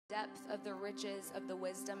depth of the riches of the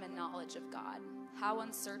wisdom and knowledge of God. How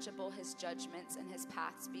unsearchable his judgments and his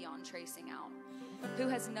paths beyond tracing out. Who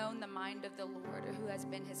has known the mind of the Lord, or who has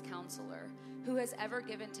been his counselor? Who has ever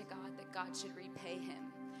given to God that God should repay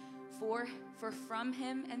him? For from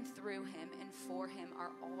him and through him and for him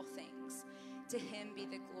are all things. To him be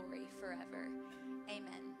the glory forever.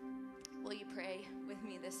 Amen. Will you pray with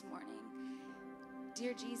me this morning?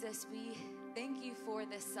 Dear Jesus, we thank you for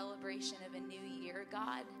this celebration of a new year,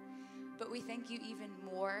 God. But we thank you even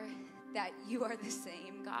more that you are the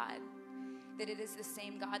same God. That it is the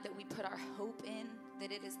same God that we put our hope in.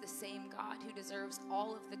 That it is the same God who deserves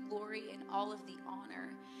all of the glory and all of the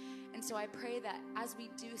honor. And so I pray that as we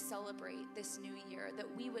do celebrate this new year, that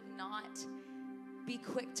we would not be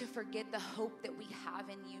quick to forget the hope that we have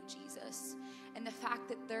in you, Jesus, and the fact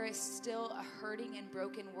that there is still a hurting and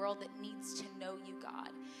broken world that needs to know you,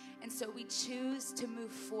 God. And so we choose to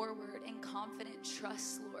move forward in confident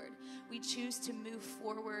trust, Lord. We choose to move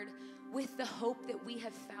forward with the hope that we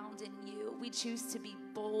have found in you. We choose to be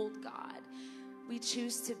bold, God. We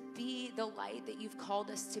choose to be the light that you've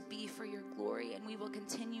called us to be for your glory, and we will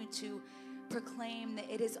continue to proclaim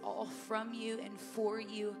that it is all from you and for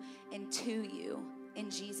you and to you. In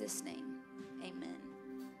Jesus' name, amen.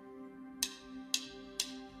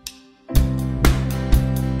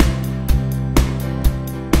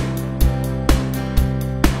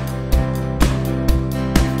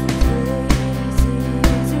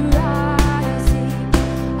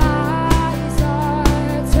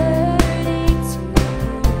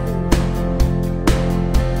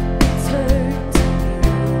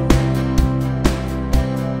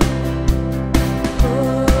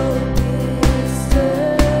 Hope is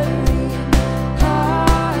stirring.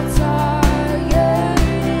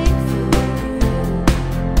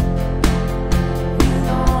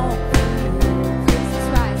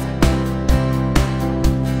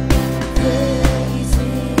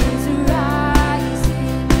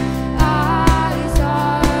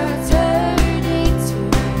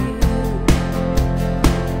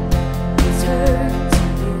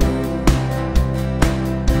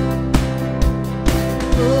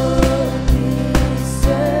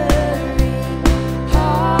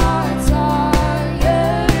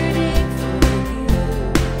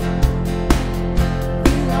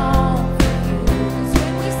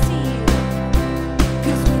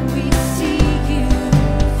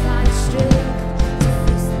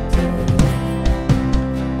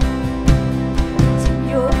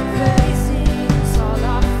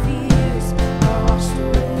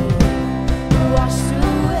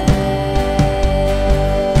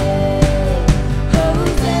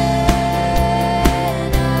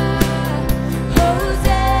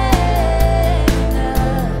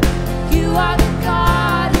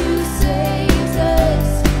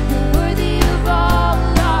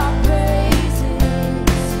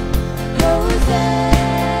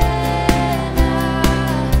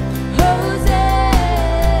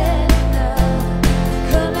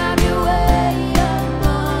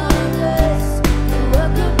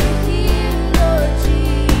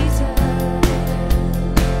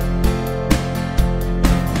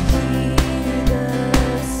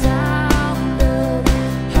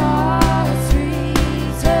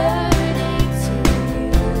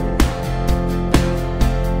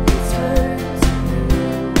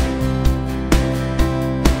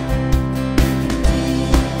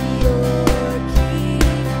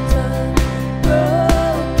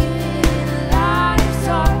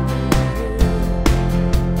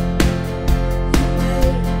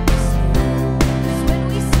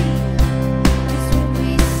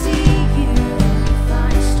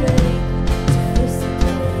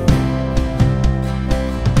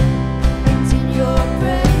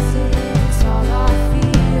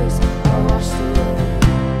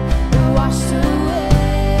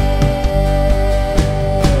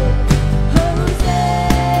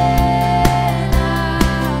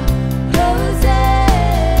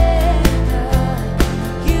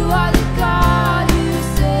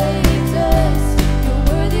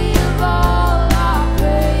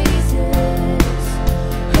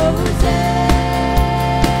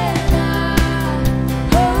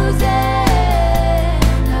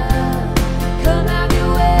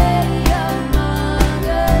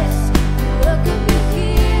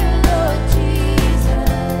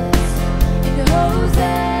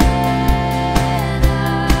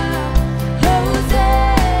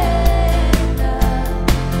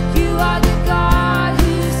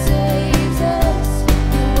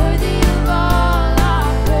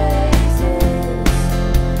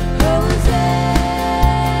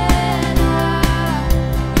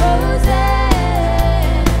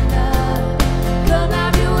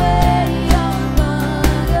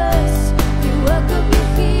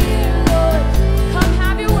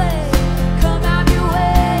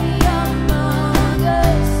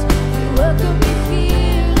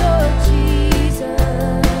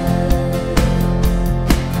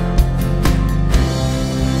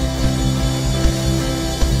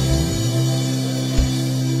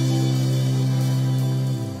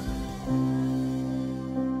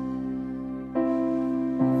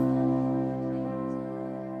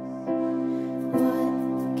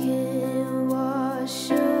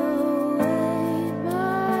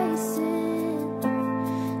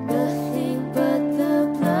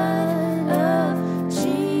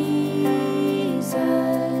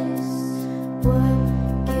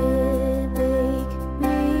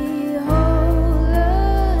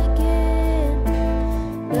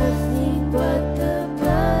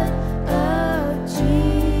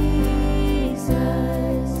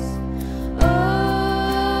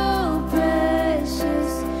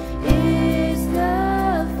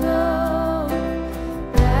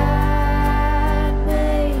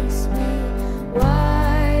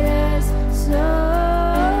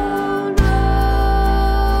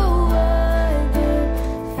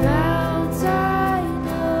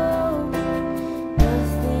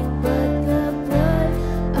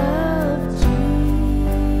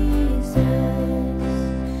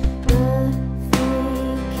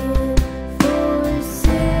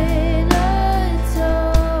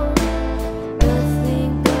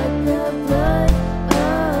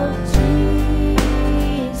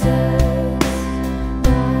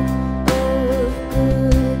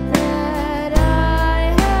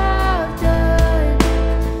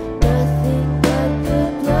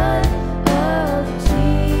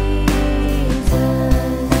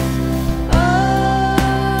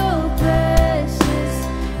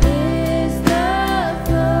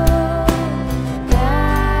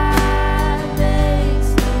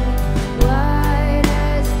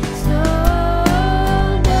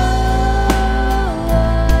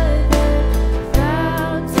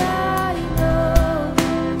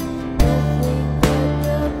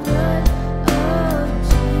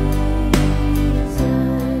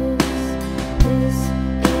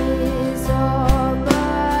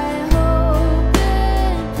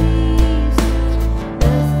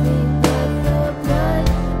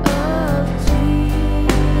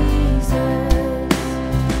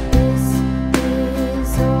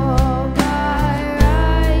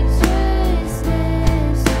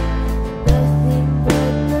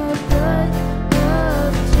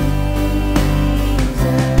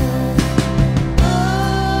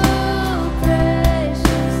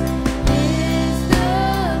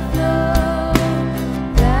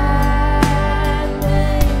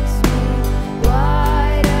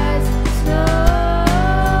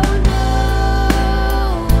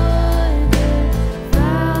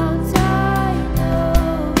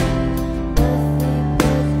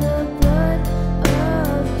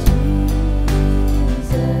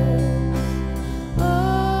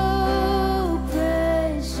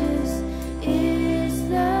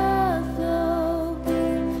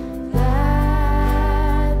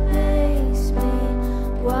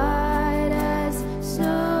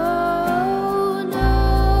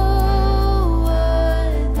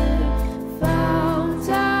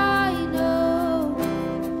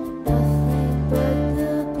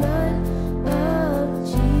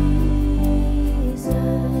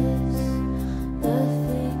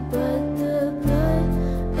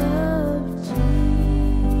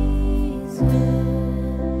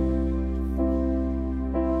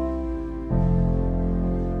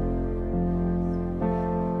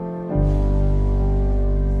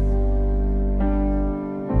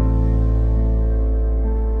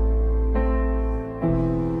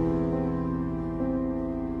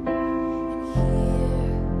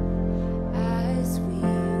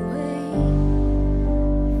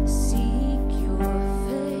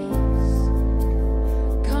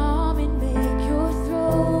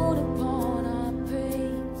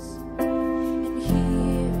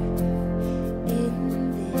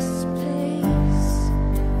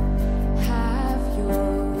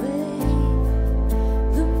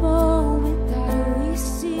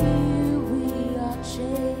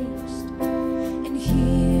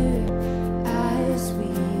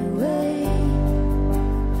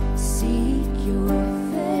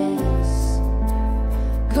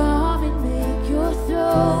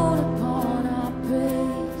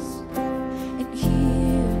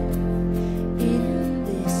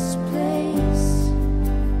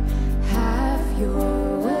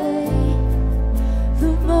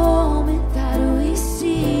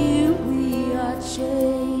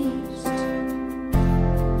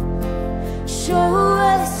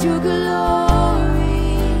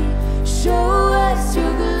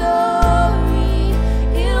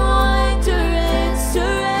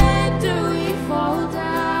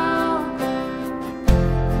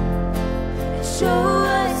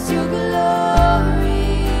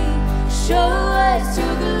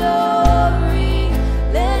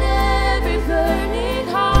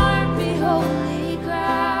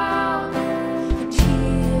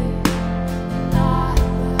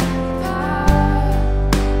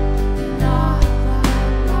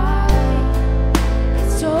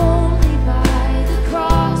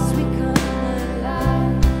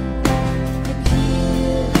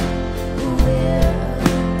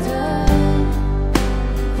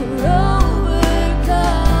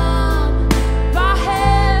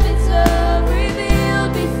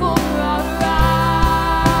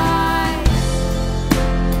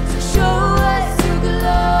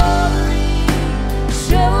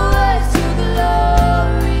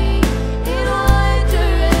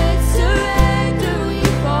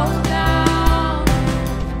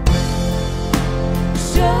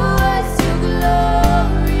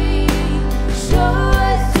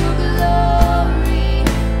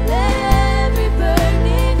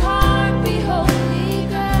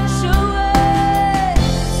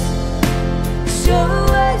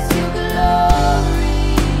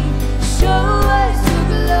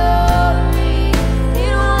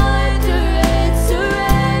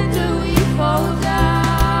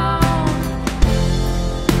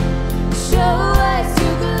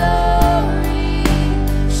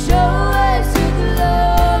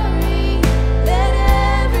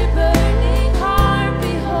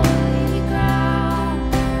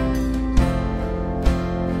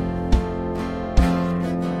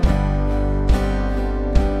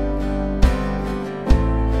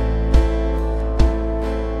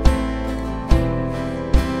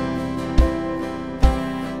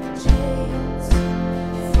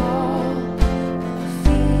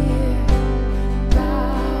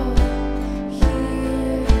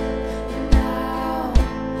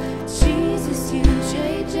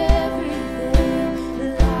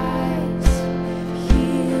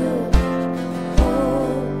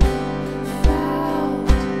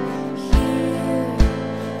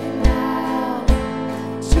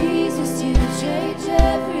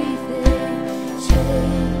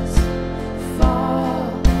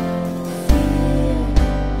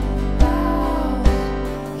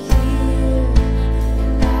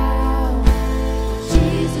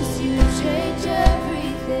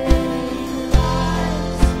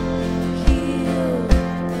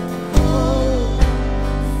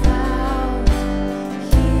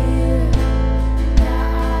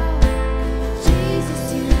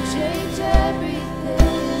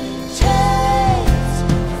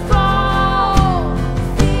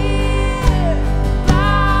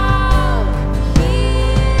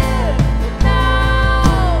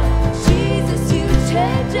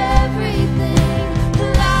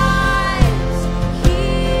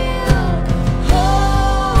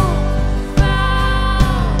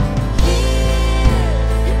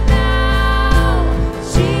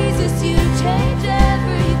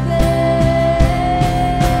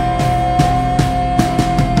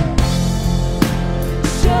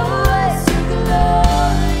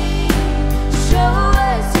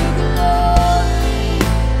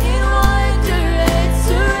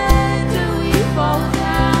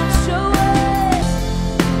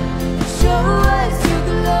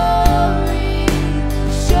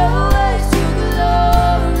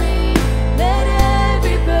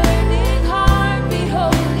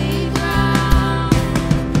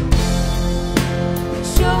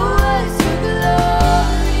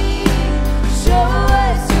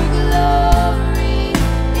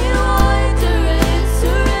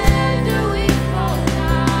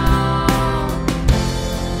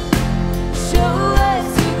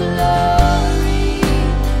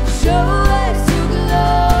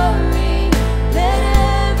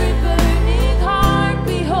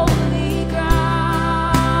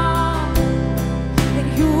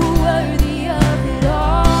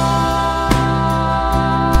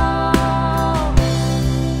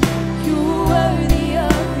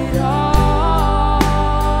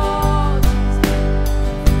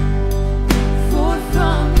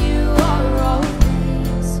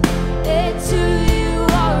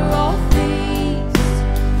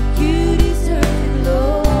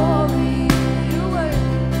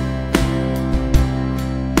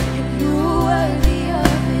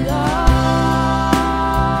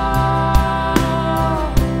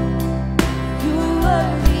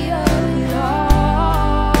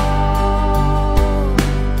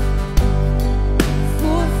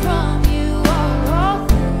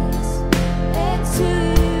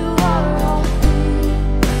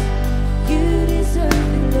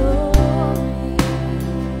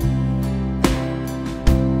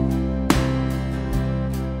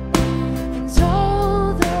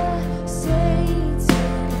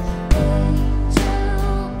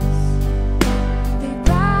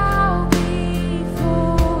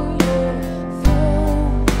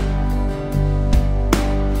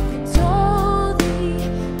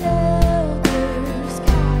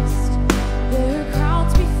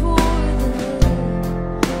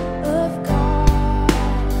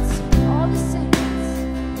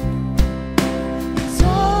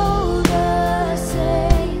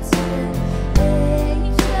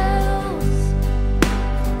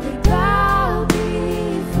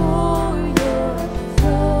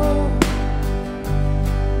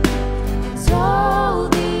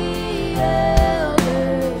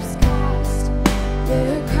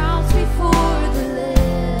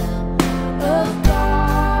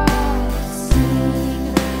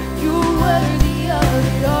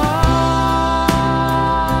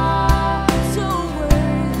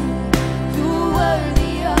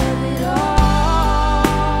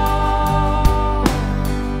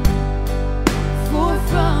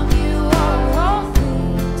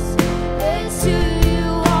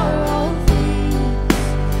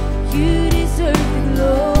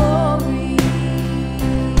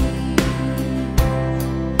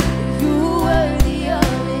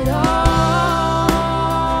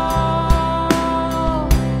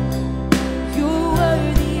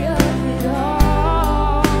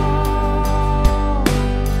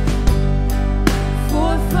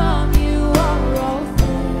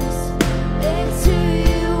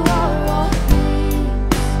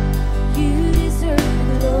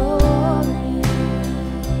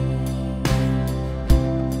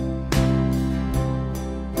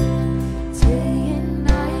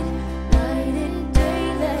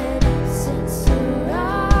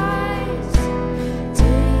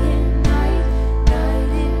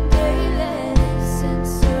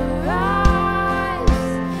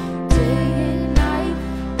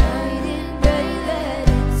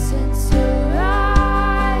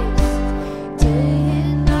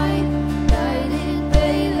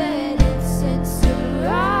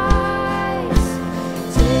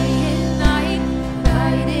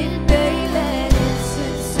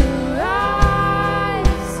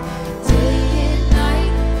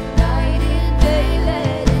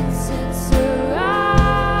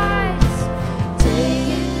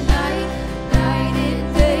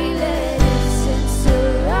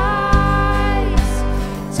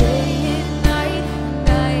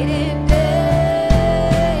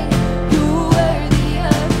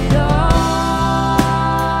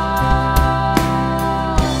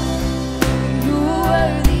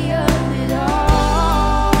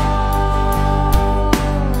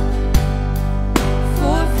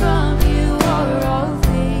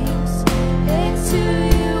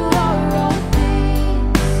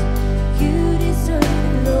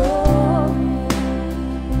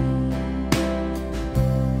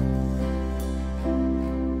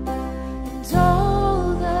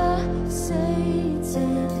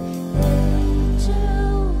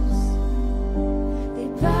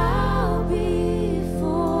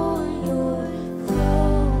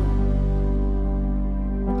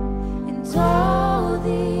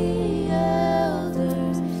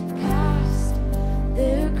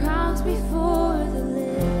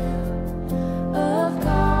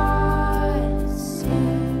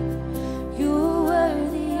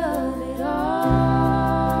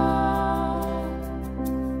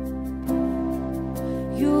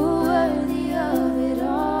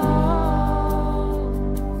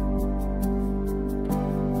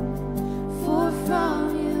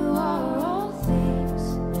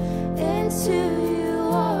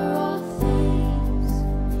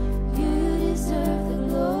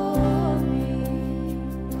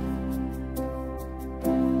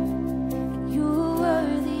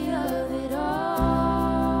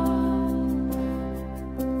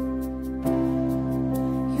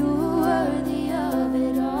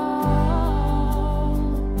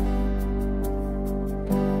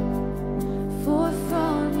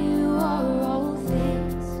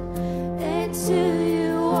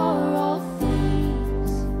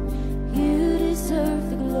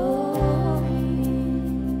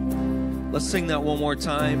 sing that one more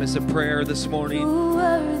time as a prayer this morning. You're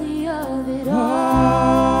worthy of it all.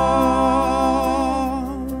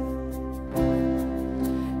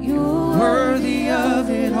 You're worthy of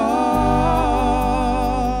it all.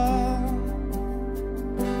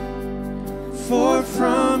 For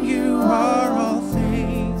from you are all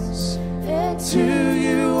things, and to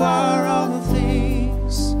you are all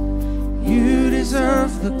things. You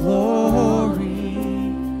deserve the glory.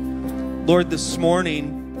 Lord, this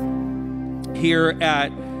morning, here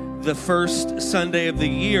at the first Sunday of the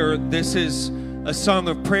year, this is a song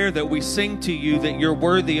of prayer that we sing to you, that you're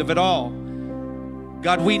worthy of it all.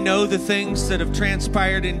 God, we know the things that have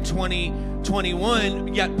transpired in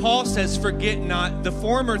 2021, yet Paul says, forget not the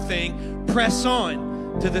former thing, press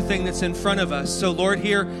on to the thing that's in front of us. So Lord,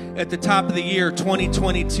 here at the top of the year,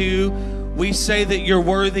 2022, we say that you're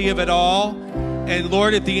worthy of it all. And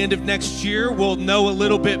Lord, at the end of next year, we'll know a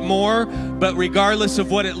little bit more. But regardless of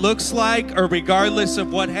what it looks like, or regardless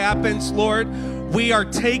of what happens, Lord, we are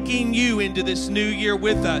taking you into this new year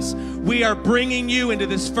with us. We are bringing you into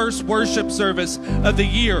this first worship service of the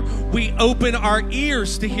year. We open our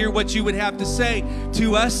ears to hear what you would have to say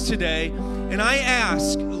to us today. And I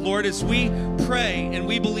ask, Lord, as we pray and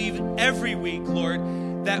we believe every week, Lord,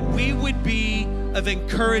 that we would be of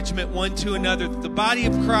encouragement one to another, that the body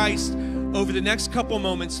of Christ over the next couple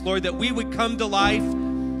moments, Lord, that we would come to life.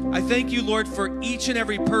 I thank you, Lord, for each and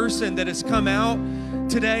every person that has come out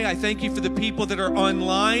today. I thank you for the people that are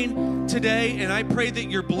online today. And I pray that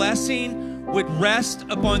your blessing would rest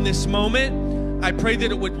upon this moment. I pray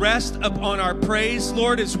that it would rest upon our praise,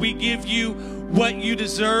 Lord, as we give you what you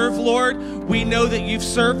deserve, Lord. We know that you've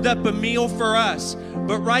served up a meal for us.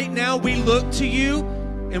 But right now we look to you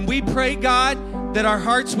and we pray, God, that our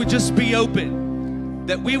hearts would just be open,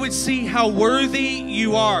 that we would see how worthy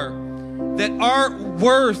you are, that our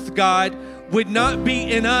worth, God, would not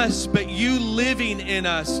be in us, but you living in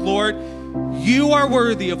us, Lord. You are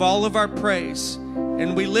worthy of all of our praise,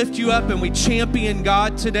 and we lift you up and we champion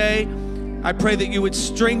God today. I pray that you would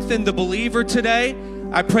strengthen the believer today.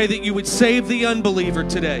 I pray that you would save the unbeliever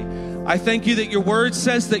today. I thank you that your word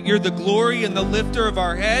says that you're the glory and the lifter of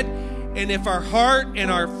our head, and if our heart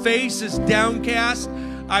and our face is downcast,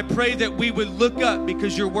 I pray that we would look up,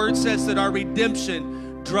 because your word says that our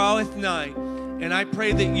redemption draweth nigh. And I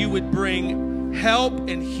pray that you would bring help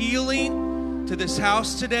and healing to this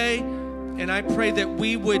house today. And I pray that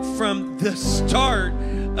we would, from the start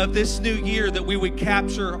of this new year, that we would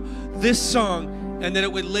capture this song and that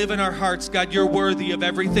it would live in our hearts. God, you're worthy of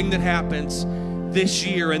everything that happens this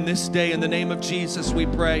year and this day. In the name of Jesus, we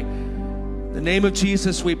pray. In the name of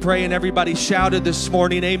Jesus, we pray. And everybody shouted this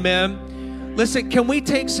morning, amen. Listen, can we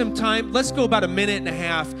take some time? Let's go about a minute and a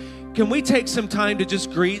half. Can we take some time to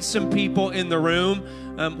just greet some people in the room?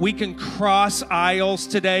 We can cross aisles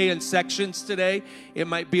today and sections today. It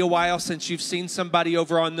might be a while since you've seen somebody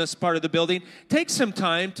over on this part of the building. Take some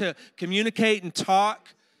time to communicate and talk.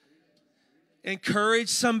 Encourage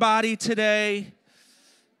somebody today.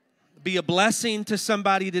 Be a blessing to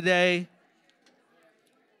somebody today.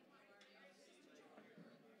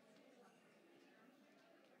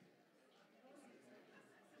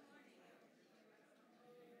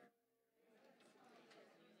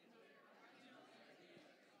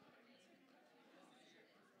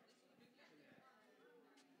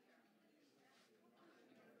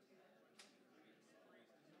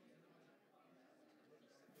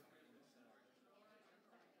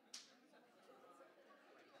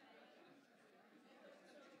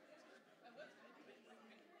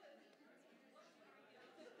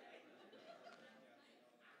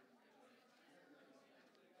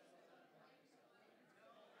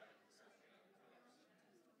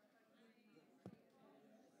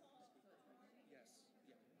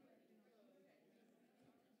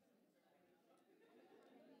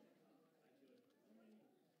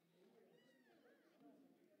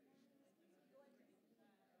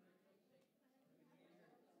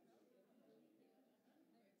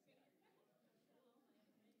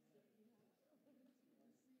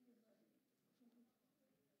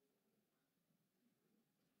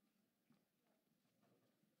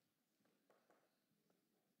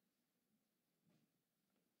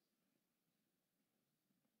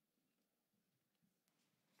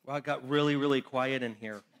 Well, it got really, really quiet in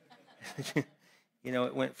here. You know,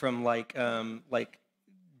 it went from like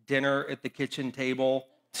dinner at the kitchen table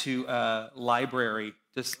to library,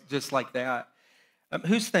 just like that.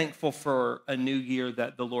 Who's thankful for a new year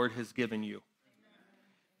that the Lord has given you?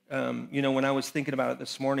 You know, when I was thinking about it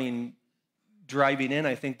this morning, driving in,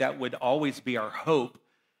 I think that would always be our hope,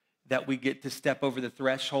 that we get to step over the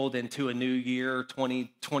threshold into a new year.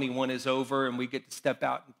 2021 is over, and we get to step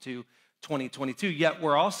out into 2022, yet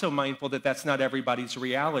we're also mindful that that's not everybody's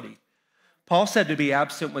reality. Paul said to be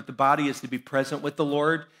absent with the body is to be present with the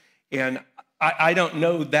Lord, and I don't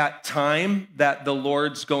know that time that the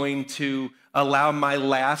Lord's going to allow my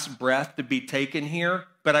last breath to be taken here,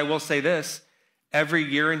 but I will say this, every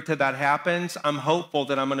year until that happens, I'm hopeful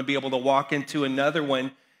that I'm going to be able to walk into another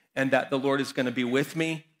one and that the Lord is going to be with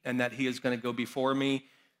me and that he is going to go before me.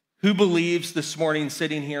 Who believes this morning,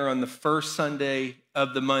 sitting here on the first Sunday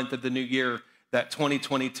of the month of the new year, that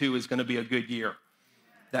 2022 is going to be a good year,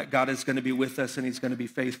 that God is going to be with us and he's going to be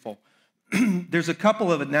faithful? There's a couple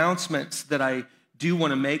of announcements that I do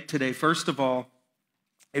want to make today. First of all,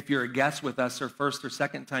 if you're a guest with us or first or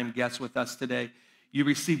second time guest with us today, you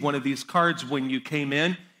received one of these cards when you came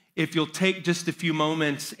in. If you'll take just a few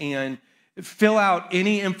moments and fill out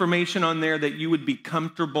any information on there that you would be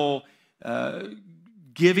comfortable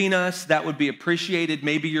giving us, that would be appreciated.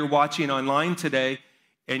 Maybe you're watching online today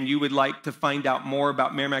and you would like to find out more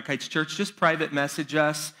about Meramec Heights Church, just private message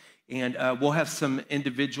us. And we'll have some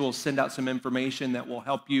individuals send out some information that will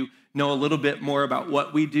help you know a little bit more about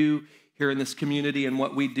what we do here in this community and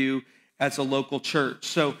what we do as a local church.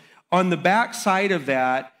 So on the back side of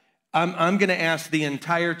that, I'm going to ask the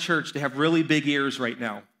entire church to have really big ears right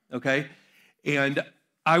now, okay? And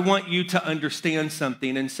I want you to understand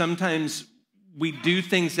something. And sometimes we do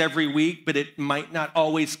things every week, but it might not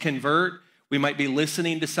always convert. We might be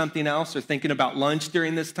listening to something else or thinking about lunch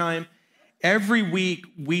during this time. Every week,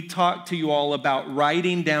 we talk to you all about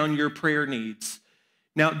writing down your prayer needs.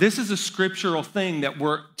 Now, this is a scriptural thing that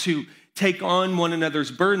we're to take on one another's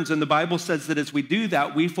burdens, and the Bible says that as we do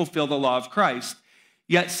that, we fulfill the law of Christ.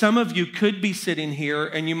 Yet some of you could be sitting here,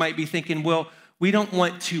 and you might be thinking, well, we don't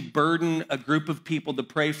want to burden a group of people to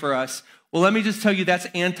pray for us. Well, let me just tell you that's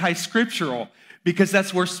anti-scriptural, because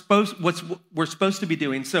that's what we're supposed to be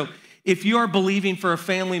doing. So if you are believing for a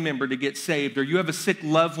family member to get saved, or you have a sick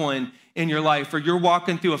loved one in your life, or you're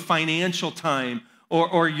walking through a financial time,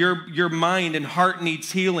 or your mind and heart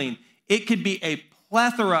needs healing, it could be a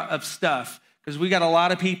plethora of stuff, because we got a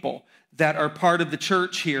lot of people that are part of the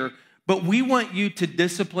church here. But we want you to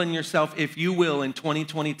discipline yourself, if you will, in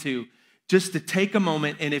 2022, just to take a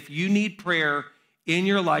moment, and if you need prayer in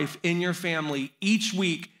your life, in your family, each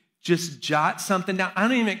week, just jot something down. I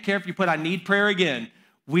don't even care if you put, I need prayer again.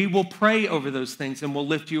 We will pray over those things, and we'll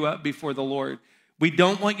lift you up before the Lord. We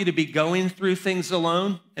don't want you to be going through things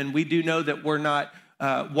alone, and we do know that we're not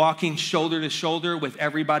walking shoulder to shoulder with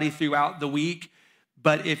everybody throughout the week,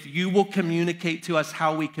 but if you will communicate to us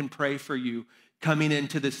how we can pray for you coming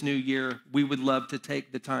into this new year, we would love to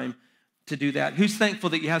take the time to do that. Who's thankful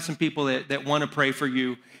that you have some people that want to pray for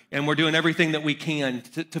you, and we're doing everything that we can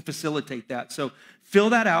to facilitate that. So fill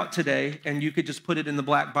that out today, and you could just put it in the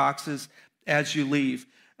black boxes as you leave.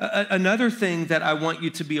 Another thing that I want you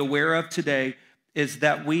to be aware of today is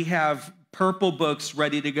that we have purple books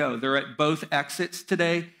ready to go. They're at both exits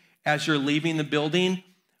today as you're leaving the building.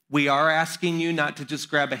 We are asking you not to just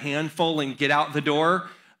grab a handful and get out the door.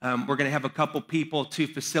 We're going to have a couple people to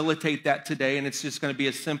facilitate that today, and it's just going to be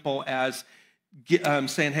as simple as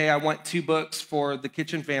saying, hey, I want 2 books for the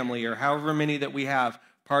kitchen family, or however many that we have,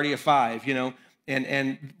 party of 5, you know.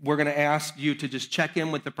 And we're going to ask you to just check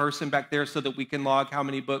in with the person back there so that we can log how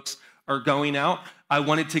many books are going out. I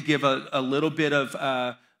wanted to give a little bit of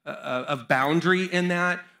boundary in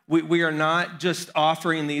that. We are not just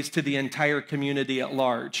offering these to the entire community at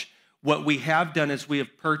large. What we have done is we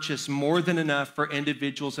have purchased more than enough for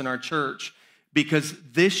individuals in our church, because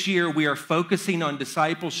this year we are focusing on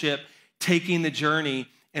discipleship, taking the journey,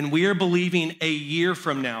 and we are believing a year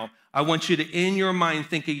from now. I want you to, in your mind,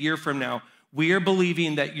 think a year from now. We are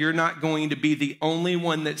believing that you're not going to be the only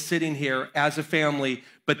one that's sitting here as a family,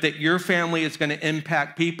 but that your family is going to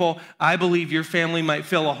impact people. I believe your family might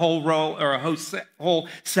fill a whole row or a whole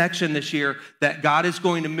section this year, that God is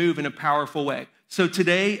going to move in a powerful way. So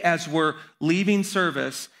today, as we're leaving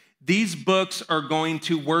service, these books are going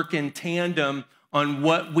to work in tandem on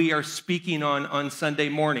what we are speaking on Sunday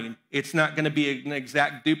morning. It's not going to be an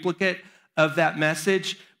exact duplicate of that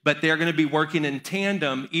message, but they're going to be working in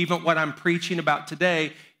tandem. Even what I'm preaching about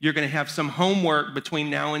today, you're going to have some homework between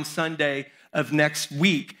now and Sunday of next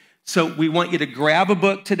week. So we want you to grab a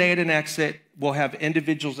book today at an exit. We'll have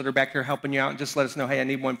individuals that are back here helping you out, and just let us know, hey, I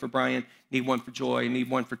need one for Brian, need one for Joy, need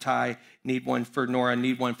one for Ty, need one for Nora,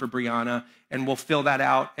 need one for Brianna, and we'll fill that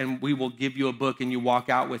out, and we will give you a book, and you walk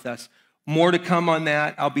out with us. More to come on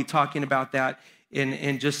that. I'll be talking about that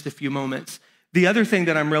in just a few moments. The other thing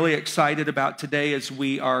that I'm really excited about today is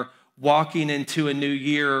we are walking into a new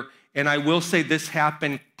year, and I will say this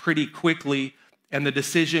happened pretty quickly, and the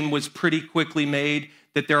decision was pretty quickly made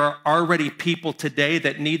that there are already people today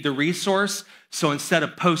that need the resource. So instead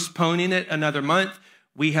of postponing it another month,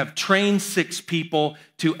 we have trained 6 people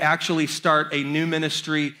to actually start a new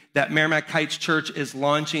ministry that Meramec Heights Church is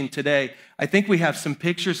launching today. I think we have some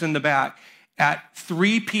pictures in the back. At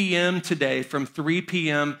 3 p.m. today, from 3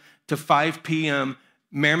 p.m. to 5 p.m.,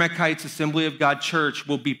 Meramec Heights Assembly of God Church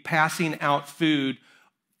will be passing out food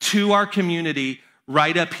to our community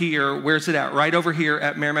right up here. Where's it at? Right over here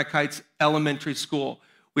at Meramec Heights Elementary School.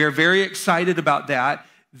 We are very excited about that.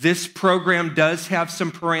 This program does have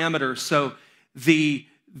some parameters. So the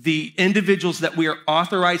individuals that we are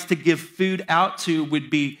authorized to give food out to would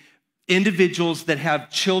be individuals that have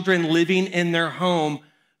children living in their home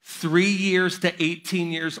 3 years to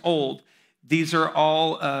 18 years old. These are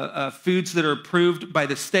all foods that are approved by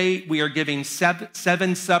the state. We are giving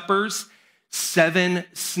 7 suppers, 7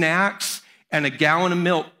 snacks, and a gallon of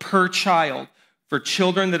milk per child for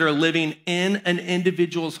children that are living in an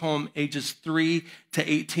individual's home ages 3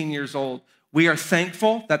 to 18 years old. We are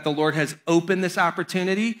thankful that the Lord has opened this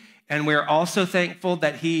opportunity, and we're also thankful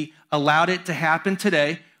that he allowed it to happen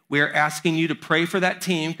today. We are asking you to pray for that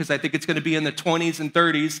team because I think it's going to be in the 20s and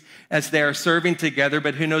 30s as they are serving together,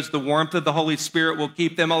 but who knows, the warmth of the Holy Spirit will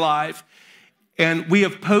keep them alive. And we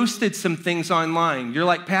have posted some things online. You're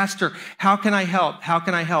like, Pastor, how can I help? How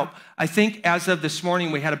can I help? I think as of this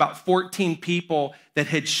morning, we had about 14 people that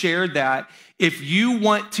had shared that. If you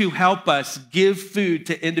want to help us give food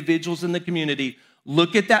to individuals in the community,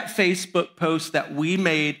 look at that Facebook post that we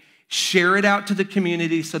made, share it out to the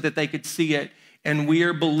community so that they could see it. And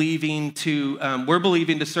we're believing to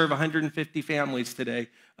serve 150 families today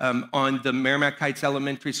on the Meramec Heights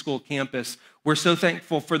Elementary School campus. We're so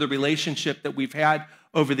thankful for the relationship that we've had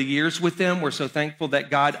over the years with them. We're so thankful that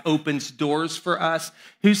God opens doors for us.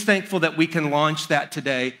 Who's thankful that we can launch that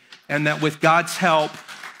today and that with God's help,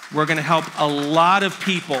 we're going to help a lot of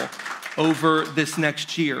people over this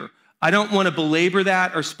next year. I don't want to belabor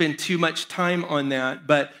that or spend too much time on that,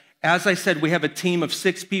 but as I said, we have a team of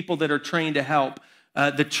 6 people that are trained to help.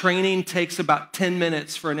 The training takes about 10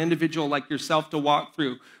 minutes for an individual like yourself to walk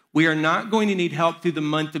through. We are not going to need help through the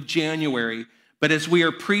month of January, but as we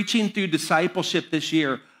are preaching through discipleship this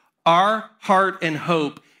year, our heart and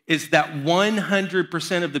hope is that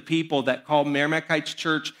 100% of the people that call Meramec Heights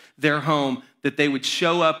Church their home, that they would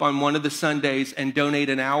show up on one of the Sundays and donate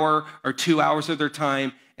an hour or 2 hours of their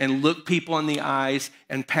time and look people in the eyes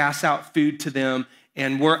and pass out food to them.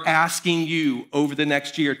 And we're asking you over the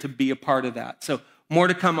next year to be a part of that. So more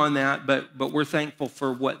to come on that, but we're thankful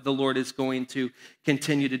for what the Lord is going to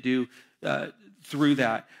continue to do through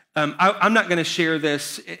that. I'm not going to share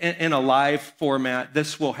this in a live format.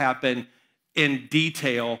 This will happen in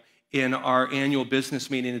detail in our annual business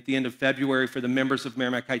meeting at the end of February for the members of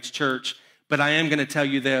Meramec Heights Church. But I am going to tell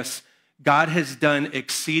you this. God has done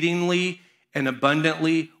exceedingly and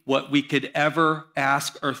abundantly what we could ever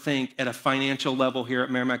ask or think at a financial level here at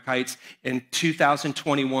Meramec Heights in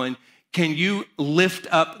 2021. Can you lift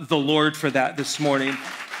up the Lord for that this morning?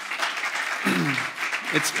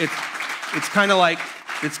 It's kind of like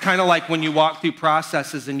when you walk through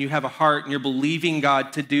processes and you have a heart and you're believing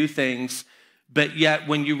God to do things, but yet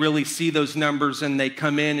when you really see those numbers and they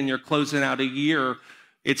come in and you're closing out a year,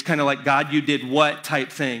 it's kind of like, God, you did what type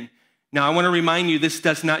thing. Now, I want to remind you, this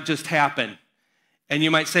does not just happen. And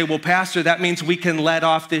you might say, well, Pastor, that means we can let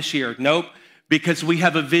off this year. Nope, because we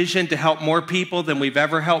have a vision to help more people than we've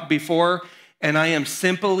ever helped before. And I am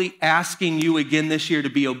simply asking you again this year to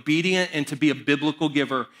be obedient and to be a biblical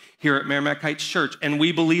giver here at Meramec Heights Church. And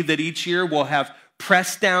we believe that each year we'll have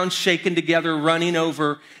pressed down, shaken together, running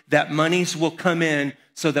over, that monies will come in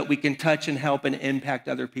so that we can touch and help and impact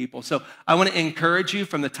other people. So I want to encourage you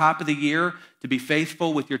from the top of the year to be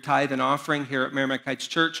faithful with your tithe and offering here at Meramec Heights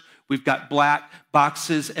Church. We've got black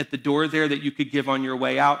boxes at the door there that you could give on your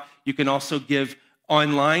way out. You can also give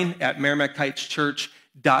online at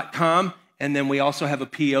meramechheightschurch.com. And then we also have a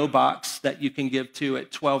P.O. box that you can give to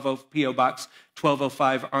at P.O. Box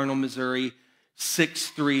 1205 Arnold, Missouri,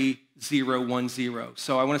 63010.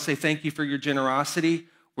 So I want to say thank you for your generosity.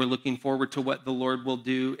 We're looking forward to what the Lord will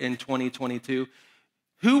do in 2022.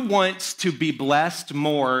 Who wants to be blessed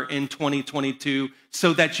more in 2022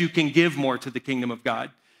 so that you can give more to the kingdom of God?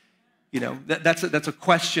 You know, that's a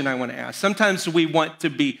question I want to ask. Sometimes we want to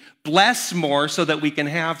be blessed more so that we can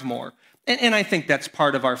have more. And I think that's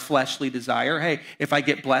part of our fleshly desire. Hey, if I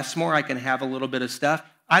get blessed more, I can have a little bit of stuff.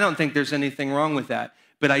 I don't think there's anything wrong with that.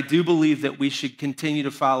 But I do believe that we should continue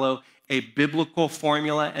to follow a biblical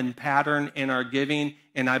formula and pattern in our giving.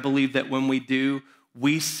 And I believe that when we do,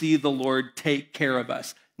 we see the Lord take care of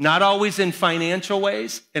us. Not always in financial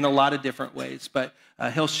ways, in a lot of different ways, but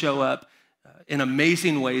he'll show up in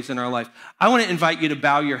amazing ways in our life. I want to invite you to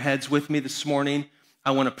bow your heads with me this morning.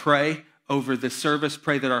 I want to pray over this service,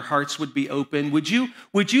 pray that our hearts would be open. Would you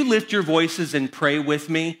lift your voices and pray with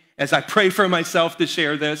me as I pray for myself to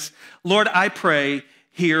share this? Lord, I pray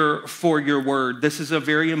here for your word. This is a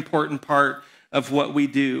very important part of what we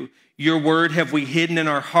do. Your word have we hidden in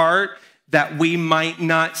our heart that we might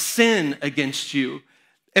not sin against you.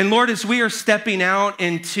 And Lord, as we are stepping out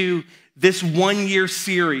into this one-year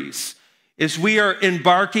series, as we are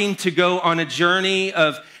embarking to go on a journey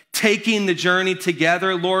of taking the journey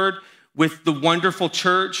together, Lord, with the wonderful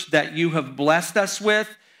church that you have blessed us with,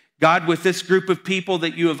 God, with this group of people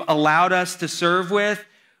that you have allowed us to serve with,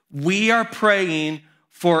 we are praying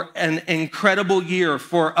for an incredible year,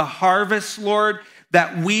 for a harvest, Lord,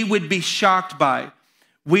 that we would be shocked by.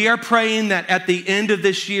 We are praying that at the end of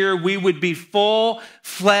this year, we would be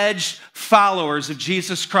full-fledged followers of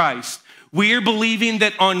Jesus Christ. We are believing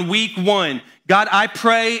that on week 1, God, I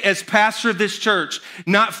pray as pastor of this church,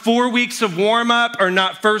 not 4 weeks of warm-up or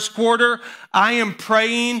not first quarter. I am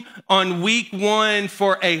praying on week 1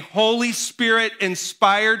 for a Holy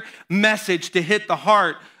Spirit-inspired message to hit the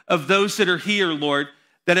heart of those that are here, Lord,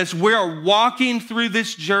 that as we are walking through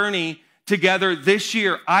this journey together this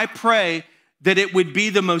year, I pray that it would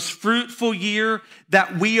be the most fruitful year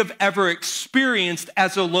that we have ever experienced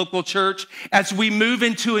as a local church as we move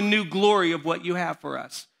into a new glory of what you have for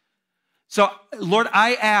us. So, Lord,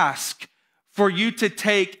 I ask for you to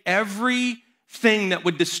take everything that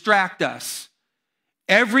would distract us,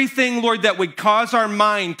 everything, Lord, that would cause our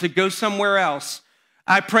mind to go somewhere else.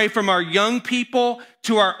 I pray from our young people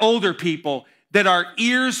to our older people that our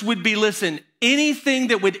ears would be listened. Anything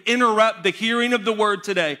that would interrupt the hearing of the word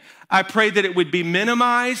today, I pray that it would be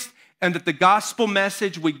minimized and that the gospel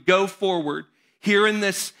message would go forward here in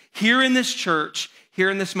this church, here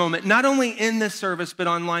in this moment, not only in this service, but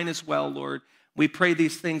online as well, Lord. We pray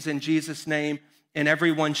these things in Jesus' name, and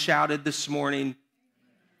everyone shouted this morning,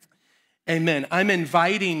 amen. I'm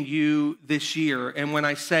inviting you this year, and when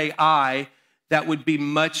I say I, that would be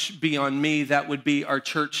much beyond me. That would be our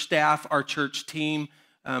church staff, our church team.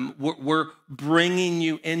 We're bringing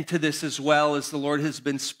you into this as well as the Lord has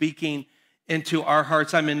been speaking into our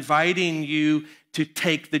hearts. I'm inviting you to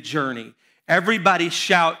take the journey. Everybody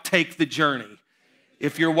shout, take the journey.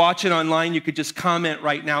 If you're watching online, you could just comment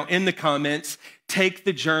right now in the comments, take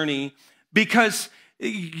the journey. Because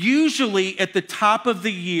usually at the top of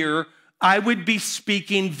the year, I would be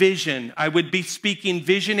speaking vision. I would be speaking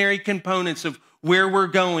visionary components of where we're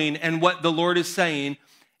going and what the Lord is saying.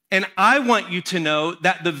 And I want you to know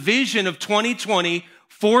that the vision of 2020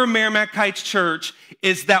 for Meramec Heights Church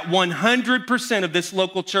is that 100% of this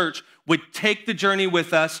local church would take the journey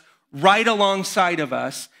with us, right alongside of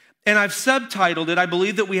us. And I've subtitled it, I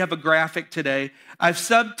believe that we have a graphic today. I've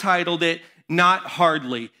subtitled it, Not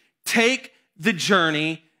Hardly. Take the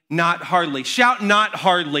journey, not hardly. Shout not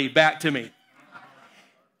hardly back to me.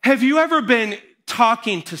 Have you ever been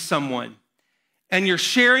talking to someone and you're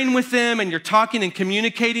sharing with them and you're talking and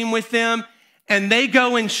communicating with them and they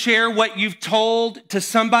go and share what you've told to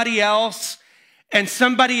somebody else and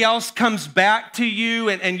somebody else comes back to you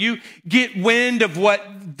and you get wind of what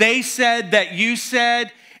they said that you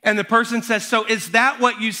said and the person says, so is that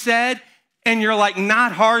what you said? And you're like,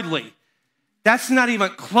 not hardly. That's not even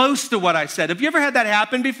close to what I said. Have you ever had that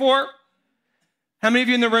happen before? How many of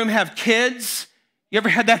you in the room have kids? You ever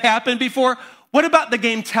had that happen before? What about the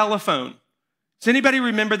game telephone? Does anybody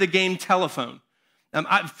remember the game telephone?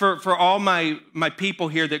 For all my people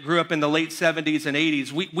here that grew up in the late 70s and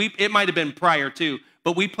 80s, it might have been prior too,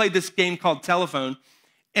 but we played this game called telephone.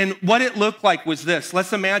 And what it looked like was this.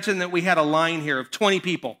 Let's imagine that we had a line here of 20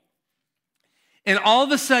 people. And all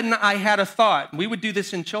of a sudden, I had a thought. We would do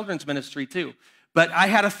this in children's ministry too. But I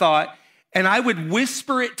had a thought, and I would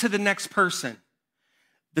whisper it to the next person.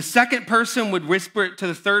 The second person would whisper it to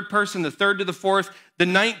the third person, the third to the fourth. The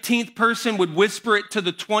 19th person would whisper it to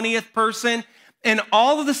the 20th person. And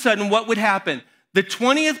all of a sudden, what would happen? The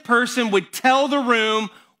 20th person would tell the room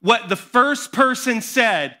what the first person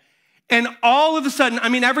said. And all of a sudden, I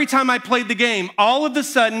mean, every time I played the game, all of a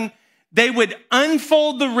sudden, they would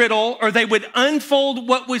unfold the riddle or they would unfold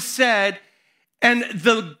what was said. And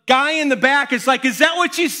the guy in the back is like, is that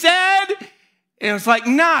what you said? And it was like,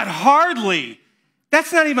 not hardly.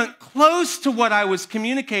 That's not even close to what I was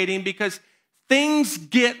communicating because things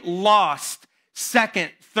get lost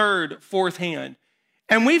second, third, fourth hand.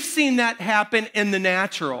 And we've seen that happen in the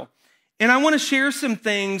natural. And I want to share some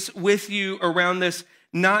things with you around this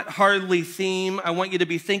not hardly theme. I want you to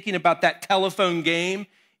be thinking about that telephone game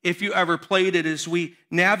if you ever played it as we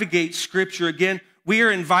navigate Scripture. Again, we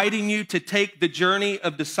are inviting you to take the journey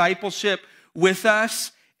of discipleship with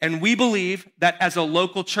us. And we believe that as a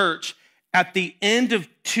local church, at the end of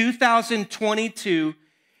 2022,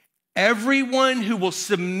 everyone who will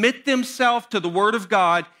submit themselves to the Word of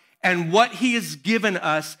God and what He has given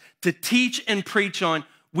us to teach and preach on,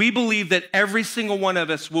 we believe that every single one of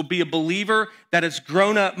us will be a believer that has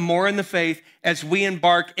grown up more in the faith as we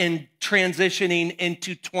embark in transitioning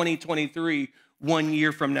into 2023, 1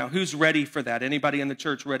 year from now. Who's ready for that? Anybody in the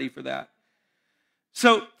church ready for that?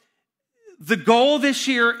 So the goal this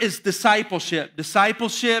year is discipleship.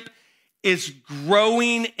 Discipleship is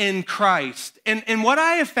growing in Christ. And what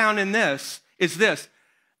I have found in this is this.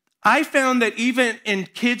 I found that even in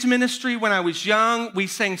kids ministry when I was young, we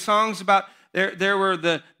sang songs about there were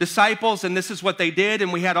the disciples and this is what they did.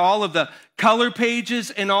 And we had all of the color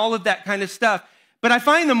pages and all of that kind of stuff. But I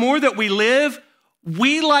find the more that we live,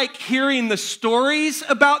 we like hearing the stories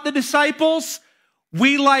about the disciples.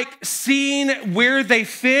 We like seeing where they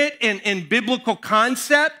fit in biblical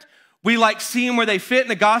concept. We like seeing where they fit in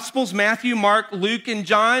the Gospels, Matthew, Mark, Luke, and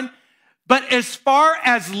John. But as far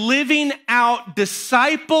as living out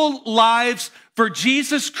disciple lives for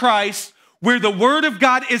Jesus Christ, where the Word of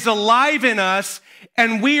God is alive in us,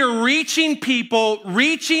 and we are reaching people,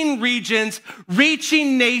 reaching regions,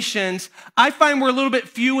 reaching nations, I find we're a little bit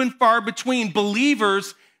few and far between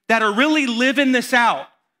believers that are really living this out.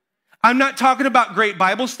 I'm not talking about great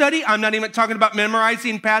Bible study. I'm not even talking about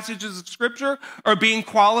memorizing passages of Scripture or being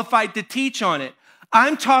qualified to teach on it.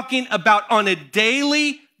 I'm talking about on a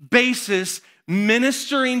daily basis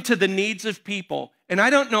ministering to the needs of people. And I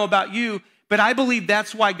don't know about you, but I believe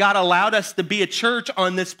that's why God allowed us to be a church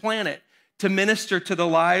on this planet, to minister to the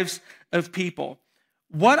lives of people.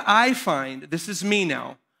 What I find, this is me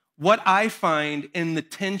now, what I find in the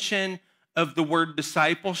tension of the word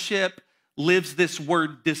discipleship lives this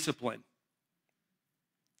word discipline.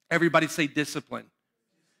 Everybody say discipline.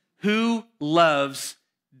 Who loves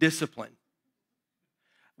discipline?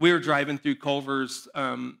 We were driving through Culver's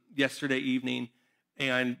yesterday evening,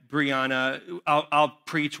 and Brianna, I'll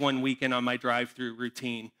preach one weekend on my drive-through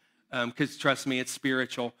routine because trust me, it's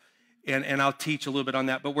spiritual, and I'll teach a little bit on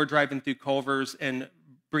that. But we're driving through Culver's, and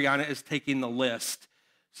Brianna is taking the list.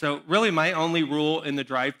 So really my only rule in the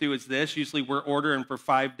drive-through is this. Usually we're ordering for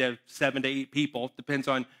 5 to 7 to 8 people. Depends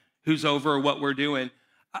on who's over or what we're doing.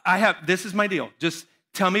 This is my deal. Just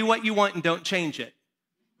tell me what you want and don't change it.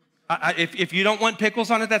 If you don't want pickles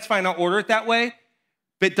on it, that's fine. I'll order it that way.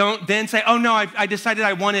 But don't then say, oh, no, I decided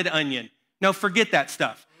I wanted onion. No, forget that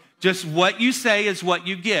stuff. Just what you say is what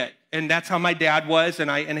you get. And that's how my dad was, and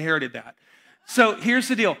I inherited that. So here's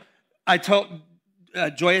the deal. I told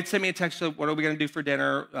Joy had sent me a text, so what are we going to do for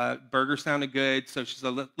dinner? Burger sounded good, so she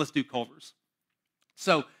said, let's do Culver's.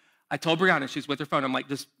 So I told Brianna, she's with her phone, I'm like,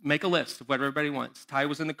 just make a list of what everybody wants. Ty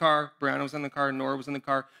was in the car, Brianna was in the car, Nora was in the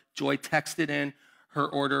car, Joy texted in her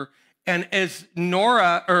order. And as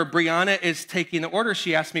Brianna is taking the order,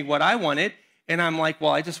 she asked me what I wanted, and I'm like,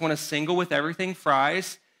 well, I just want a single with everything,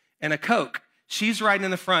 fries, and a Coke. She's right in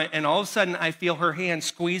the front, and all of a sudden, I feel her hand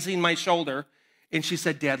squeezing my shoulder, and she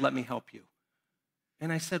said, Dad, let me help you.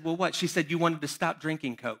 And I said, well, what? She said, you wanted to stop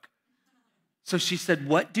drinking Coke. So she said,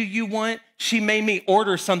 what do you want? She made me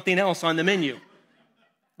order something else on the menu.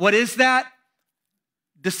 What is that?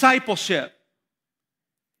 Discipleship.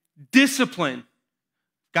 Discipline.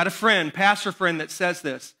 Got a friend, pastor friend, that says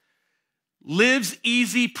this. Lives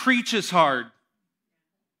easy, preaches hard.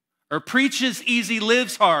 Or preaches easy,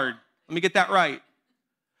 lives hard. Let me get that right.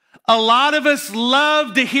 A lot of us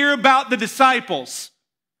love to hear about the disciples.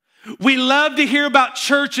 We love to hear about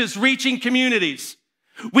churches reaching communities.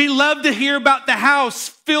 We love to hear about the house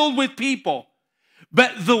filled with people.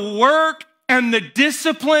 But the work and the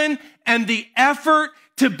discipline and the effort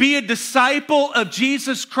to be a disciple of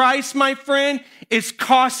Jesus Christ, my friend, is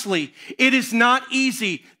costly. It is not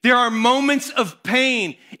easy. There are moments of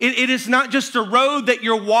pain. It is not just a road that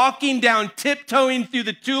you're walking down, tiptoeing through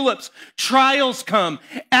the tulips. Trials come,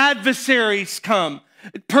 adversaries come,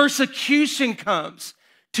 persecution comes.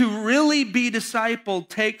 To really be discipled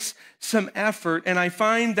takes some effort, and I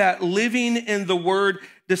find that living in the word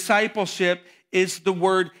discipleship is the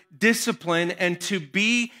word discipline, and to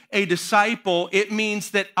be a disciple, it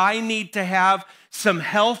means that I need to have some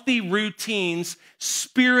healthy routines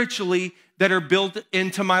spiritually that are built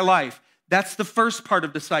into my life. That's the first part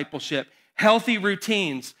of discipleship, healthy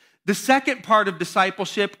routines. The second part of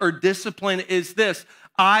discipleship or discipline is this: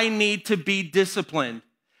 I need to be disciplined.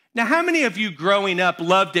 Now, how many of you growing up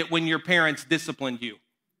loved it when your parents disciplined you?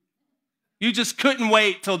 You just couldn't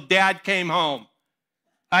wait till dad came home.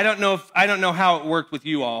 I don't know how it worked with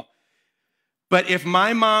you all. But if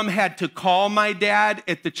my mom had to call my dad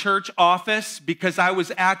at the church office because I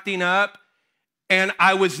was acting up, and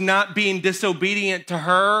I was not being disobedient to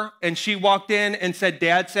her, and she walked in and said,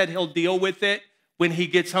 Dad said he'll deal with it when he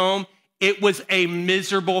gets home, it was a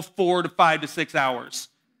miserable 4 to 5 to 6 hours.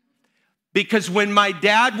 Because when my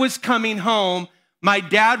dad was coming home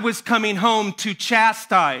to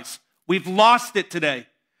chastise. We've lost it today.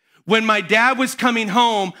 When my dad was coming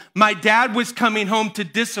home to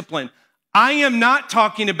discipline. I am not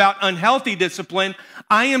talking about unhealthy discipline.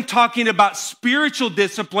 I am talking about spiritual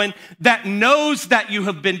discipline that knows that you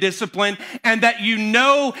have been disciplined and that you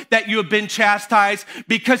know that you have been chastised,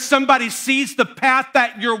 because somebody sees the path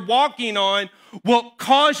that you're walking on will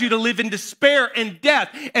cause you to live in despair and death,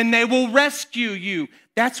 and they will rescue you.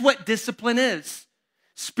 That's what discipline is.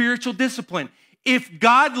 Spiritual discipline. If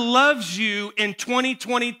God loves you in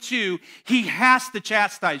 2022, he has to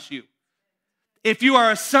chastise you. If you are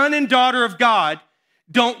a son and daughter of God,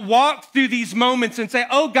 don't walk through these moments and say,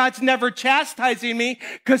 oh, God's never chastising me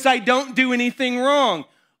because I don't do anything wrong.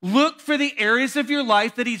 Look for the areas of your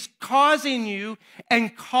life that he's causing you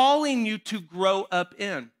and calling you to grow up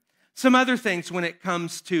in. Some other things when it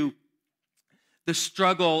comes to the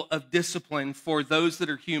struggle of discipline for those that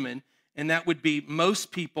are human, and that would be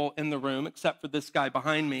most people in the room, except for this guy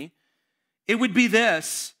behind me. It would be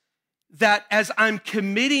this, that as I'm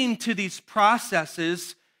committing to these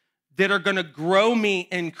processes that are going to grow me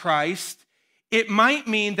in Christ, it might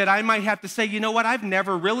mean that I might have to say, you know what, I've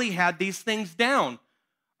never really had these things down.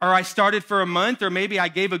 Or I started for a month, or maybe I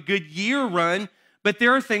gave a good year run, but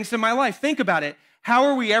there are things in my life. Think about it. How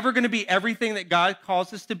are we ever going to be everything that God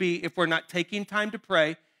calls us to be if we're not taking time to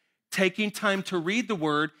pray, taking time to read the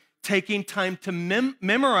Word, taking time to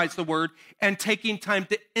memorize the Word, and taking time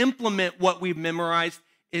to implement what we've memorized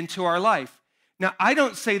into our life? Now, I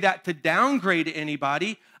don't say that to downgrade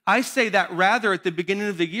anybody. I say that rather at the beginning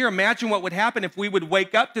of the year. Imagine what would happen if we would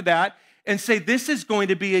wake up to that and say, this is going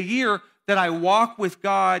to be a year that I walk with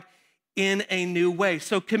God in a new way.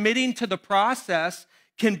 So committing to the process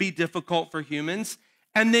can be difficult for humans,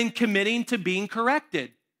 and then committing to being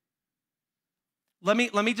corrected. Let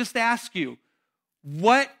me just ask you,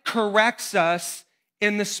 what corrects us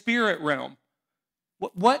in the spirit realm?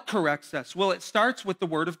 What corrects us? Well, it starts with the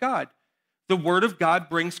Word of God. The Word of God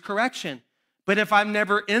brings correction. But if I'm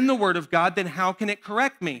never in the Word of God, then how can it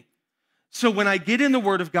correct me? So when I get in the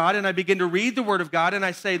Word of God and I begin to read the Word of God and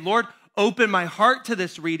I say, Lord, open my heart to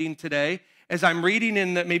this reading today, as I'm reading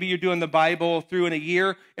maybe you're doing the Bible through in a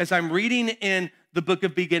year, as I'm reading in the book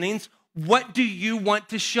of beginnings, what do you want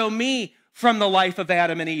to show me from the life of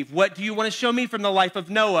Adam and Eve? What do you want to show me from the life of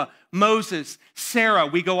Noah, Moses, Sarah?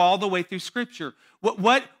 We go all the way through Scripture.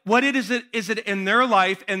 What is it in their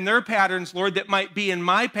life and their patterns, Lord, that might be in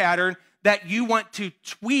my pattern that you want to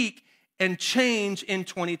tweak and change in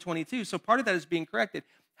 2022? So part of that is being corrected.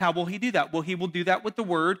 How will he do that? Well, he will do that with the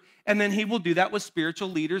Word, and then he will do that with spiritual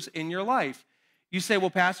leaders in your life. You say, well,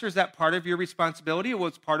 Pastor, is that part of your responsibility? Well,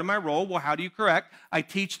 it's part of my role. Well, how do you correct? I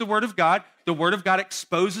teach the Word of God. The Word of God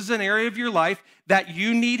exposes an area of your life that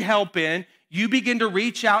you need help in. You begin to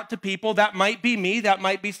reach out to people. That might be me. That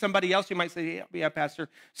might be somebody else. You might say, yeah, Pastor,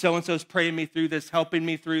 so-and-so's praying me through this, helping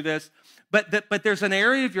me through this. But there's an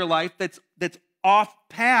area of your life that's off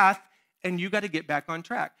path, and you got to get back on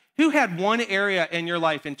track. Who had one area in your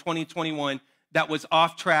life in 2021 that was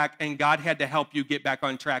off track and God had to help you get back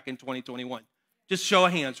on track in 2021? Just show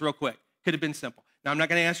of hands real quick. Could have been simple. Now, I'm not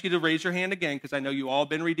going to ask you to raise your hand again because I know you all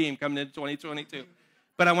been redeemed coming into 2022.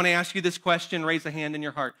 But I want to ask you this question, raise a hand in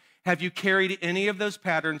your heart. Have you carried any of those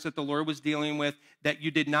patterns that the Lord was dealing with that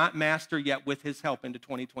you did not master yet with his help into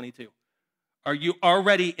 2022? Are you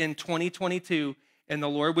already in 2022 and the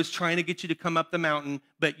Lord was trying to get you to come up the mountain,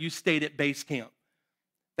 but you stayed at base camp?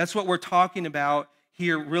 That's what we're talking about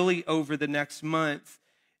here really over the next month.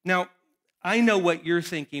 Now, I know what you're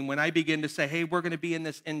thinking when I begin to say, hey, we're going to be in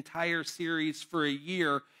this entire series for a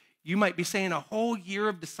year. You might be saying a whole year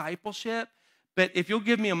of discipleship, but if you'll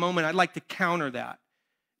give me a moment, I'd like to counter that.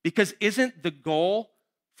 Because isn't the goal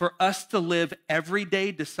for us to live every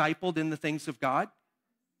day discipled in the things of God?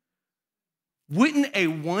 Wouldn't a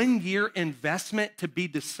 1-year investment to be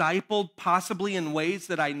discipled possibly in ways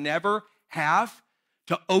that I never have,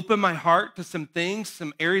 to open my heart to some things,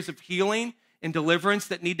 some areas of healing and deliverance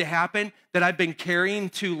that need to happen that I've been carrying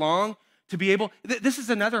too long, to be able, this is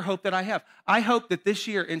another hope that I have. I hope that this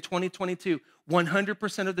year in 2022,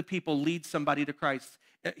 100% of the people lead somebody to Christ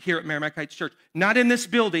here at Meramec Heights Church. Not in this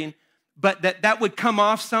building, but that would come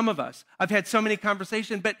off some of us. I've had so many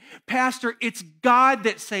conversations, but Pastor, it's God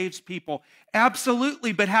that saves people.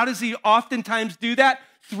 Absolutely, but how does he oftentimes do that?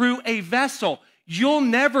 Through a vessel. You'll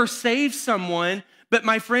never save someone But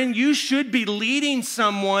my friend, you should be leading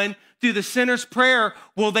someone through the sinner's prayer.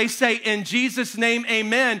 Will they say, in Jesus' name,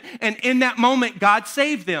 amen? And in that moment, God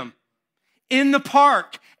saved them. In the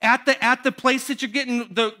park, at the place that you're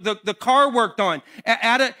getting the car worked on,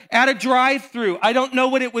 at a drive-through. I don't know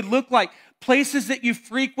what it would look like. Places that you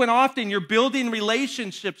frequent often, you're building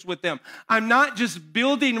relationships with them. I'm not just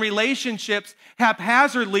building relationships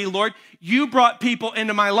haphazardly, Lord. You brought people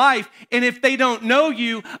into my life, and if they don't know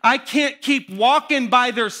you, I can't keep walking by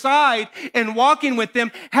their side and walking with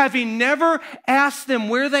them, having never asked them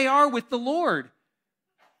where they are with the Lord.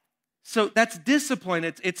 So that's discipline.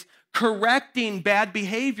 It's correcting bad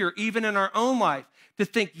behavior, even in our own life. To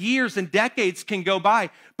think years and decades can go by,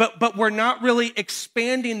 but we're not really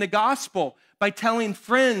expanding the gospel by telling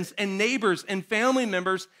friends and neighbors and family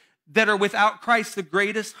members that are without Christ the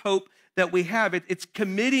greatest hope that we have. It's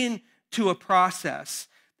committing to a process.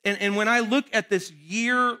 And when I look at this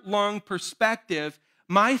year-long perspective,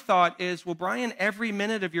 my thought is, well, Brian, every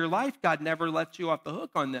minute of your life, God never left you off the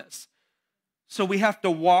hook on this. So we have to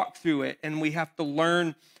walk through it, and we have to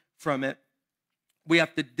learn from it. We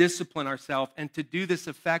have to discipline ourselves, and to do this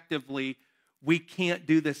effectively, we can't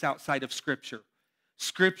do this outside of Scripture.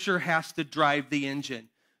 Scripture has to drive the engine.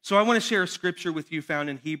 So I want to share a scripture with you found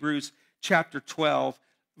in Hebrews chapter 12,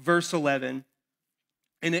 verse 11,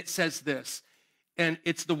 and it says this, and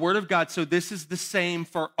it's the Word of God, so this is the same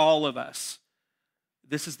for all of us.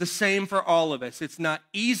 This is the same for all of us. It's not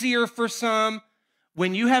easier for some.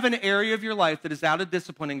 When you have an area of your life that is out of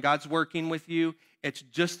discipline and God's working with you, it's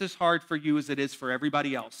just as hard for you as it is for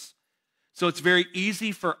everybody else. So it's very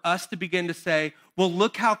easy for us to begin to say, well,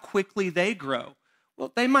 look how quickly they grow.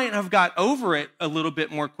 Well, they might have got over it a little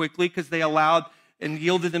bit more quickly because they allowed and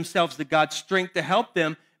yielded themselves to God's strength to help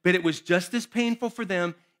them, but it was just as painful for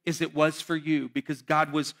them as it was for you because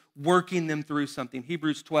God was working them through something.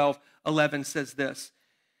 Hebrews 12:11 says this,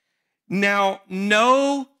 now,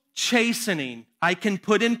 no chastening, I can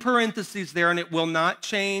put in parentheses there and it will not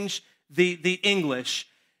change the English,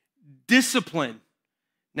 discipline.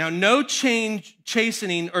 Now, no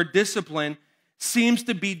chastening or discipline seems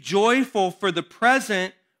to be joyful for the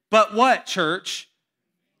present, but what, church?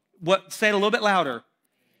 What? Say it a little bit louder.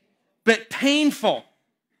 But painful.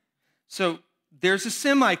 So there's a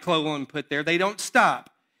semicolon put there. They don't stop.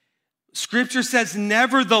 Scripture says,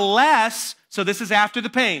 nevertheless, so this is after the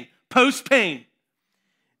pain, post-pain.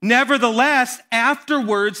 Nevertheless,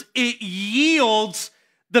 afterwards, it yields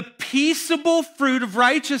the peaceable fruit of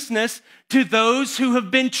righteousness to those who have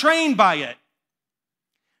been trained by it.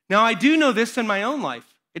 Now, I do know this in my own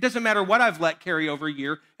life. It doesn't matter what I've let carry over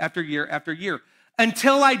year after year after year.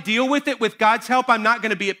 Until I deal with it with God's help, I'm not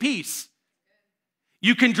going to be at peace.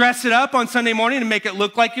 You can dress it up on Sunday morning and make it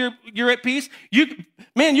look like you're at peace. You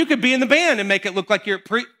could be in the band and make it look like you're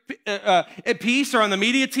at peace, or on the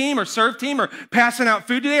media team or serve team or passing out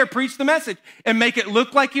food today or preach the message and make it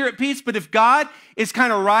look like you're at peace. But if God is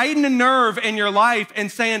kind of riding a nerve in your life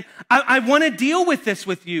and saying, I want to deal with this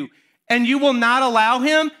with you, and you will not allow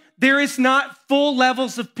him, there is not full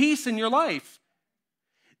levels of peace in your life.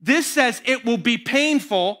 This says it will be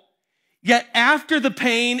painful, yet after the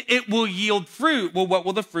pain, it will yield fruit. Well, what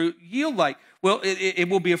will the fruit yield like? Well, it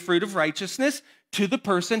will be a fruit of righteousness to the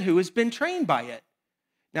person who has been trained by it.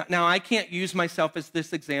 Now, I can't use myself as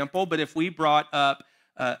this example, but if we brought up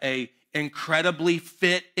a incredibly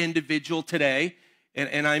fit individual today,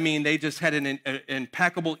 and I mean they just had an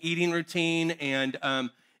impeccable eating routine and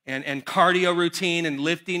cardio routine and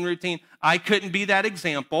lifting routine, I couldn't be that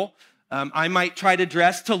example. I might try to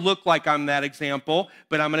dress to look like I'm that example,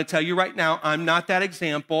 but I'm going to tell you right now, I'm not that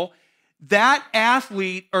example. That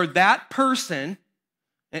athlete or that person,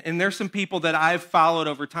 and there's some people that I've followed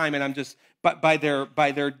over time, and I'm just, by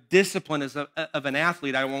their discipline as of an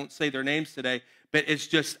athlete, I won't say their names today, but it's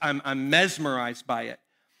just, I'm mesmerized by it.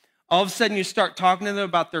 All of a sudden, you start talking to them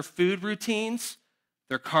about their food routines,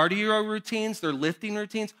 their cardio routines, their lifting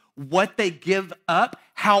routines, what they give up,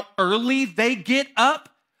 how early they get up,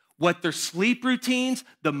 what their sleep routines,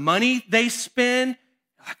 the money they spend.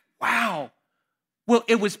 Like, wow. Well,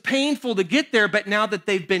 it was painful to get there, but now that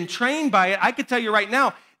they've been trained by it, I could tell you right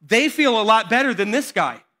now, they feel a lot better than this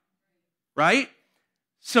guy, right?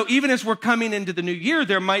 So even as we're coming into the new year,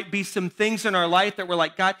 there might be some things in our life that we're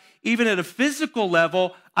like, God, even at a physical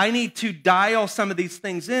level, I need to dial some of these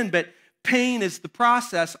things in, but pain is the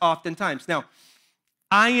process oftentimes. Now,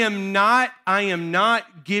 I am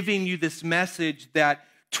not giving you this message that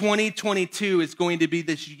 2022 is going to be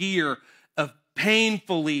this year of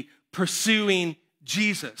painfully pursuing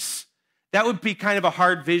Jesus. That would be kind of a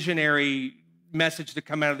hard visionary message to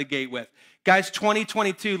come out of the gate with. Guys,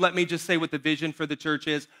 2022, let me just say what the vision for the church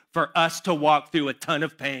is, for us to walk through a ton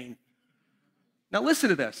of pain. Now listen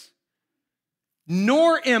to this.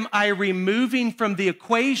 Nor am I removing from the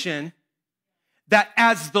equation that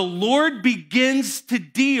as the Lord begins to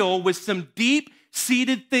deal with some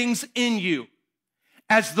deep-seated things in you,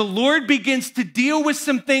 as the Lord begins to deal with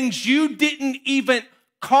some things you didn't even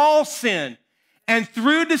call sin, and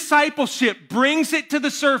through discipleship brings it to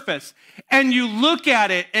the surface, and you look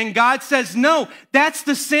at it and God says, no, that's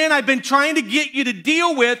the sin I've been trying to get you to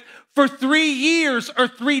deal with for 3 years or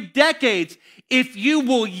 3 decades. If you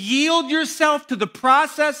will yield yourself to the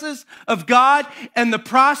processes of God and the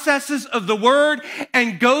processes of the Word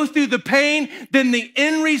and go through the pain, then the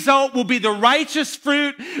end result will be the righteous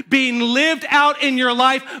fruit being lived out in your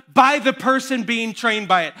life by the person being trained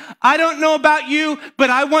by it. I don't know about you, but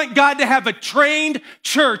I want God to have a trained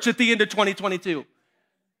church at the end of 2022.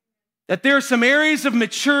 That there are some areas of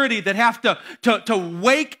maturity that have to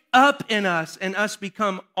wake up in us and us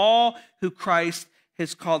become all who Christ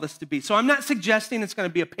has called us to be. So I'm not suggesting it's going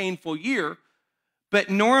to be a painful year, but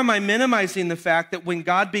nor am I minimizing the fact that when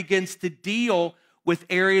God begins to deal with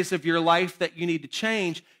areas of your life that you need to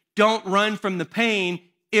change, don't run from the pain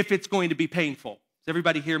if it's going to be painful. Does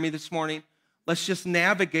everybody hear me this morning? Let's just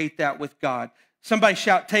navigate that with God. Somebody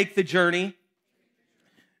shout, take the journey.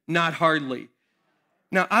 Not hardly.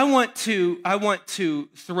 Now, I want to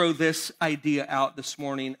throw this idea out this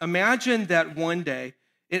morning. Imagine that one day,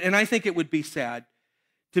 and I think it would be sad,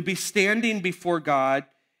 to be standing before God,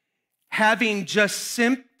 having just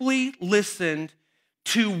simply listened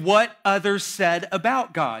to what others said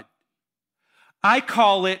about God. I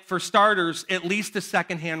call it, for starters, at least a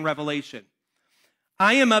secondhand revelation.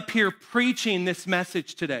 I am up here preaching this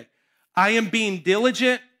message today. I am being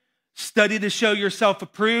diligent, study to show yourself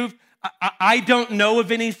approved. I don't know of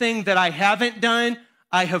anything that I haven't done.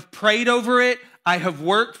 I have prayed over it. I have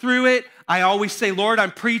worked through it. I always say, Lord, I'm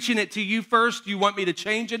preaching it to you first. Do you want me to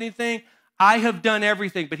change anything? I have done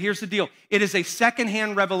everything, but here's the deal. It is a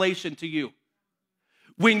secondhand revelation to you.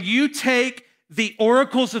 When you take the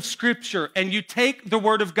oracles of Scripture and you take the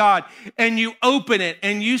Word of God and you open it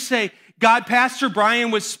and you say, God, Pastor Brian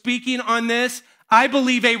was speaking on this. I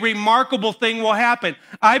believe a remarkable thing will happen.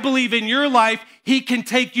 I believe in your life, He can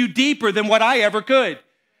take you deeper than what I ever could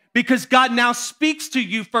because God now speaks to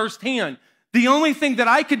you firsthand. The only thing that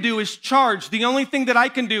I can do is charge. The only thing that I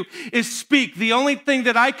can do is speak. The only thing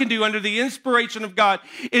that I can do under the inspiration of God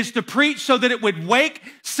is to preach so that it would wake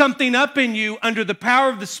something up in you under the power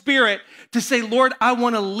of the Spirit to say, Lord, I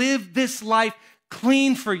want to live this life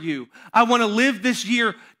clean for you. I want to live this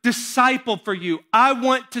year discipled for you. I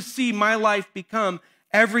want to see my life become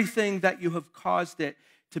everything that you have caused it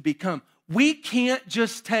to become. We can't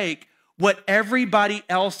just take what everybody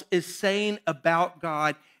else is saying about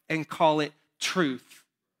God and call it truth.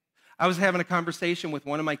 I was having a conversation with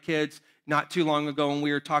one of my kids not too long ago, and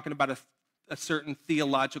we were talking about a certain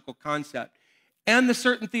theological concept. And the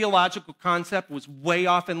certain theological concept was way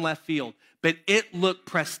off in left field, but it looked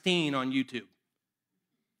pristine on YouTube.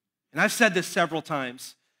 And I've said this several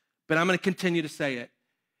times, but I'm going to continue to say it.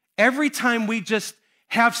 Every time we just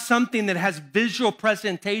have something that has visual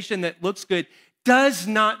presentation that looks good does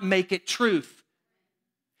not make it truth.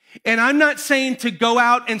 And I'm not saying to go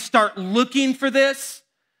out and start looking for this,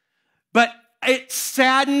 but it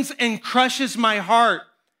saddens and crushes my heart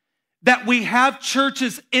that we have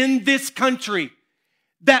churches in this country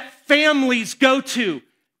that families go to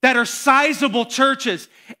that are sizable churches.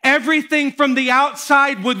 Everything from the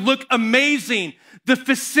outside would look amazing. The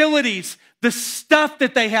facilities, the stuff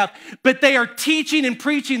that they have, but they are teaching and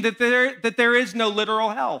preaching that there is no literal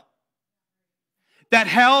hell. That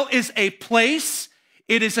hell is a place.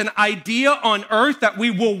 It is an idea on earth that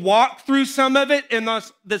we will walk through some of it in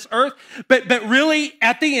this earth. But really,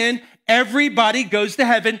 at the end, everybody goes to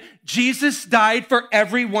heaven. Jesus died for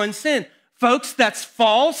everyone's sin. Folks, that's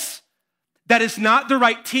false. That is not the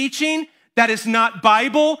right teaching. That is not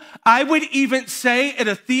Bible. I would even say at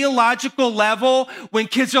a theological level, when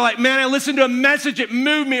kids are like, man, I listened to a message, it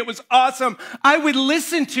moved me, it was awesome. I would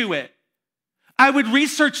listen to it. I would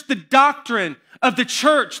research the doctrine of the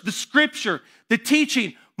church, the Scripture, the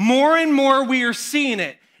teaching. More and more we are seeing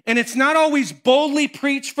it. And it's not always boldly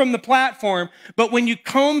preached from the platform, but when you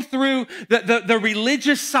comb through the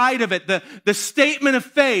religious side of it, the statement of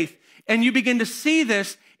faith, and you begin to see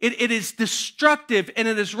this, it is destructive and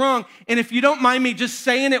it is wrong. And if you don't mind me just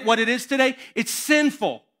saying it what it is today, it's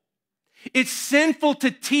sinful. It's sinful to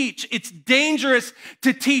teach. It's dangerous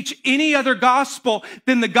to teach any other gospel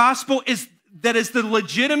than the gospel that is the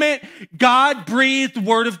legitimate, God-breathed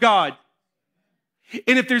Word of God.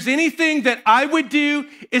 And if there's anything that I would do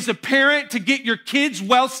as a parent to get your kids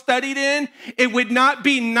well studied in, it would not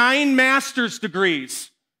be 9 master's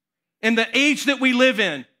degrees in the age that we live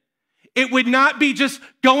in. It would not be just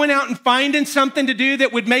going out and finding something to do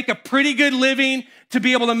that would make a pretty good living to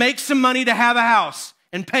be able to make some money to have a house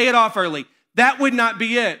and pay it off early. That would not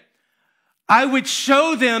be it. I would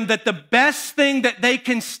show them that the best thing that they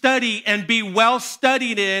can study and be well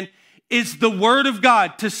studied in is the Word of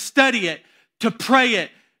God, to study it, to pray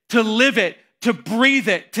it, to live it, to breathe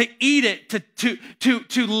it, to eat it,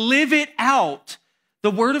 to live it out,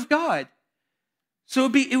 the Word of God.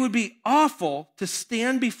 So it would be awful to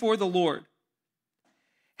stand before the Lord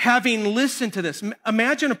having listened to this.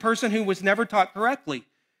 Imagine a person who was never taught correctly,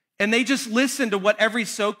 and they just listened to what every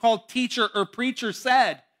so-called teacher or preacher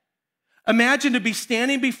said. Imagine to be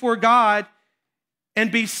standing before God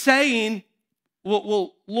and be saying,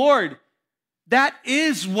 well, Lord, that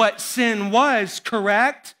is what sin was,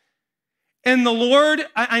 correct? And the Lord,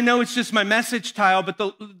 I know it's just my message title, but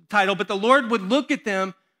the Lord would look at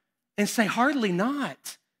them and say, hardly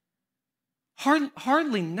not.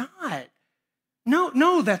 Hardly not.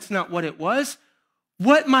 No, that's not what it was.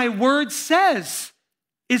 What my word says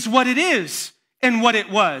is what it is and what it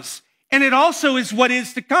was. And it also is what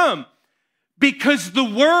is to come. Because the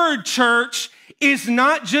word, church, is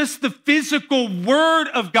not just the physical word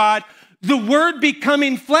of God. The word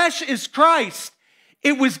becoming flesh is Christ.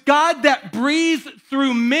 It was God that breathed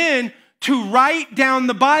through men to write down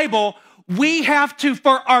the Bible. We have to,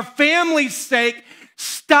 for our family's sake,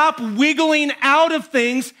 stop wiggling out of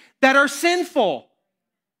things that are sinful,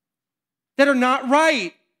 that are not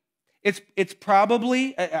right. It's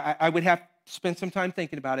probably, I would have to spend some time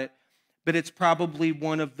thinking about it, but it's probably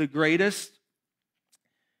one of the greatest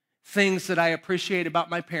things that I appreciate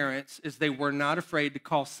about my parents is they were not afraid to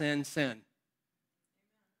call sin, sin.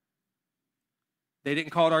 They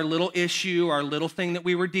didn't call it our little issue, our little thing that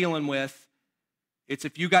we were dealing with. It's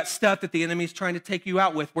if you got stuff that the enemy's trying to take you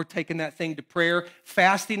out with, we're taking that thing to prayer,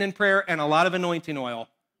 fasting and prayer, and a lot of anointing oil.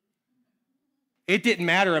 It didn't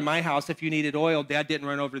matter in my house if you needed oil. Dad didn't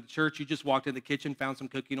run over to the church. You just walked in the kitchen, found some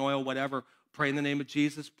cooking oil, whatever. Pray in the name of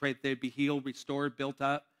Jesus. Pray that they'd be healed, restored, built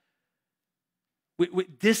up.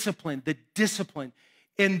 Discipline, the discipline.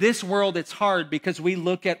 In this world, it's hard because we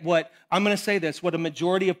look at what, I'm going to say this, what a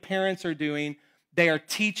majority of parents are doing. They are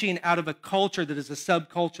teaching out of a culture that is a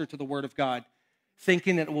subculture to the Word of God,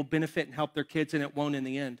 thinking that it will benefit and help their kids, and it won't in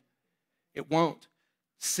the end. It won't.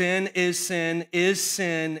 Sin is sin, is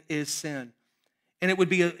sin, is sin. And it would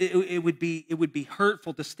be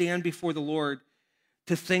hurtful to stand before the Lord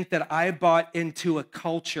to think that I bought into a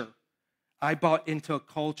culture. I bought into a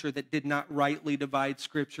culture that did not rightly divide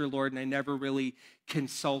Scripture, Lord, and I never really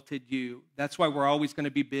consulted you. That's why we're always going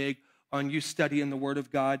to be big on you studying the Word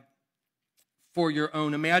of God for your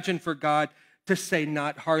own. Imagine for God to say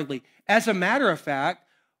not hardly. As a matter of fact,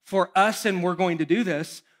 for us, and we're going to do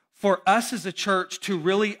this, for us as a church to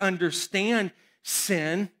really understand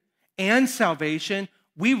sin and salvation,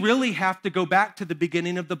 we really have to go back to the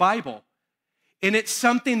beginning of the Bible. And it's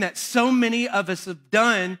something that so many of us have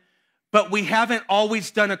done, but we haven't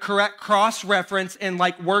always done a correct cross-reference and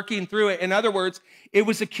like working through it. In other words, it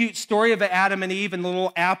was a cute story of Adam and Eve and the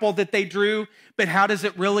little apple that they drew, but how does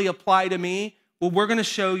it really apply to me? Well, we're going to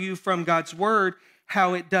show you from God's Word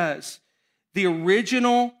how it does. The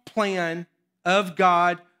original plan of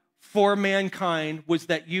God for mankind was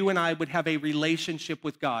that you and I would have a relationship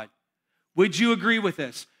with God. Would you agree with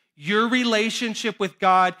this? Your relationship with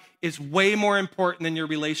God is way more important than your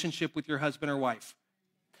relationship with your husband or wife.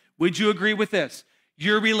 Would you agree with this?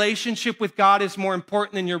 Your relationship with God is more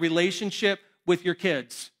important than your relationship with your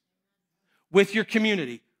kids, with your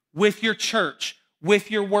community, with your church, with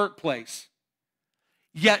your workplace.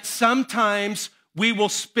 Yet sometimes we will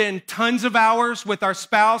spend tons of hours with our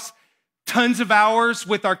spouse, tons of hours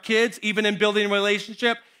with our kids, even in building a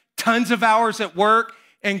relationship, tons of hours at work,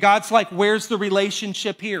 and God's like, where's the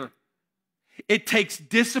relationship here? It takes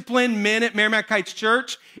discipline, men at Meramec Heights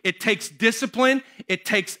Church. It takes discipline. It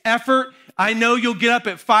takes effort. I know you'll get up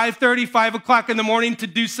at 5:30, 5 o'clock in the morning to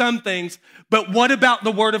do some things, but what about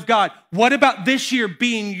the Word of God? What about this year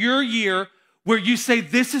being your year where you say,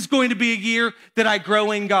 this is going to be a year that I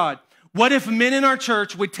grow in God? What if men in our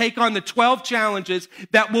church would take on the 12 challenges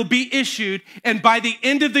that will be issued, and by the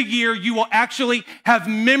end of the year, you will actually have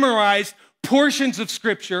memorized portions of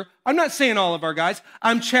Scripture? I'm not saying all of our guys.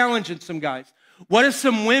 I'm challenging some guys. What if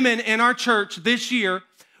some women in our church this year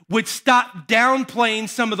would stop downplaying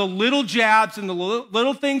some of the little jabs and the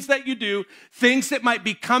little things that you do, things that might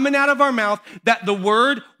be coming out of our mouth, that the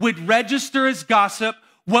Word would register as gossip,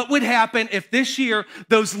 what would happen if this year,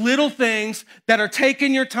 those little things that are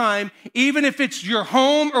taking your time, even if it's your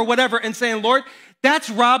home or whatever, and saying, Lord, that's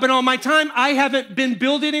robbing all my time. I haven't been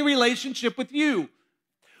building a relationship with you.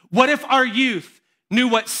 What if our youth knew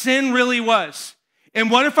what sin really was?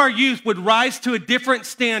 And what if our youth would rise to a different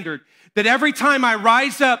standard? That every time I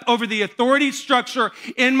rise up over the authority structure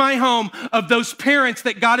in my home of those parents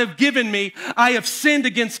that God have given me, I have sinned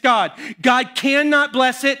against God. God cannot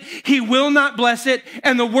bless it. He will not bless it.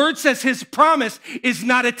 And the word says his promise is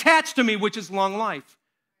not attached to me, which is long life.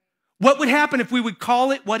 What would happen if we would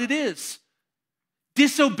call it what it is?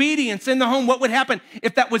 Disobedience in the home. What would happen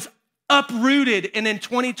if that was uprooted and in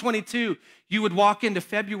 2022, you would walk into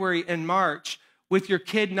February and March with your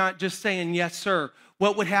kid not just saying, yes, sir.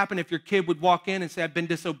 What would happen if your kid would walk in and say, I've been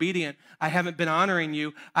disobedient. I haven't been honoring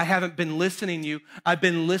you. I haven't been listening to you. I've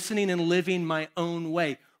been listening and living my own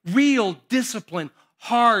way. Real discipline,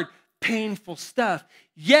 hard, painful stuff.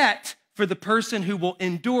 Yet, for the person who will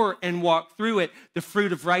endure and walk through it, the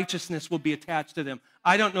fruit of righteousness will be attached to them.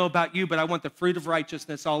 I don't know about you, but I want the fruit of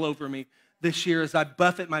righteousness all over me this year as I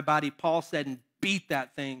buffet my body, Paul said, and beat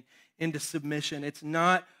that thing into submission. It's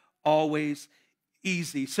not always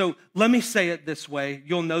easy. So let me say it this way.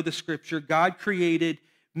 You'll know the scripture. God created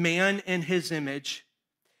man in his image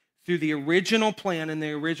through the original plan and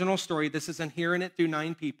the original story. This is inherent it through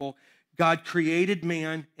 9 people. God created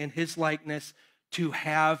man in his likeness to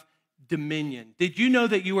have dominion. Did you know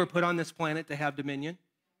that you were put on this planet to have dominion?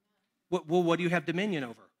 Well, what do you have dominion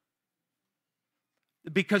over?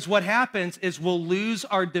 Because what happens is we'll lose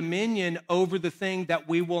our dominion over the thing that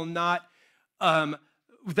we will not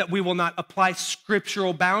apply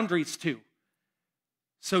scriptural boundaries to.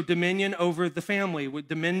 So dominion over the family, with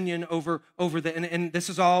dominion over and this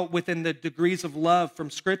is all within the degrees of love from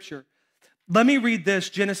Scripture. Let me read this,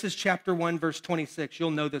 Genesis chapter 1, verse 26.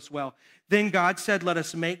 You'll know this well. Then God said, let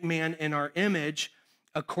us make man in our image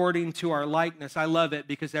according to our likeness. I love it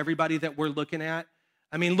because everybody that we're looking at,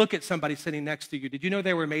 I mean, look at somebody sitting next to you. Did you know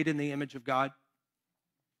they were made in the image of God?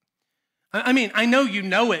 I mean, I know you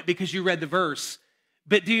know it because you read the verse,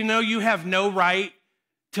 but do you know you have no right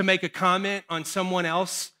to make a comment on someone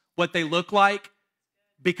else, what they look like,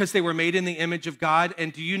 because they were made in the image of God?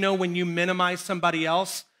 And do you know when you minimize somebody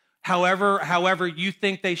else, however you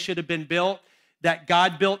think they should have been built, that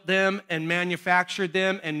God built them and manufactured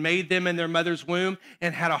them and made them in their mother's womb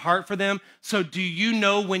and had a heart for them? So do you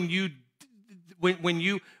know when you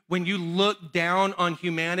look down on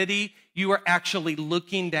humanity, you are actually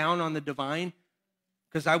looking down on the divine?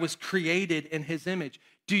 Because I was created in his image.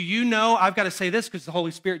 Do you know, I've got to say this because the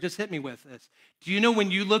Holy Spirit just hit me with this. Do you know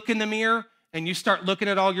when you look in the mirror and you start looking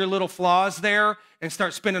at all your little flaws there and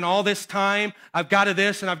start spending all this time, I've got to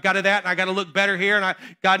this and I've got to that and I got to look better here and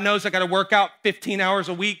God knows I got to work out 15 hours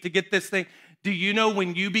a week to get this thing. Do you know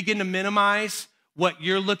when you begin to minimize what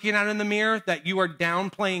you're looking at in the mirror that you are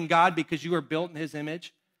downplaying God because you are built in his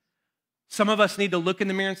image? Some of us need to look in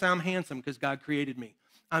the mirror and say, I'm handsome because God created me.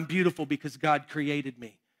 I'm beautiful because God created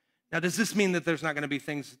me. Now, does this mean that there's not going to be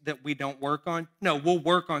things that we don't work on? No, we'll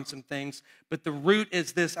work on some things, but the root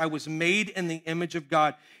is this: I was made in the image of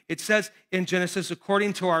God. It says in Genesis,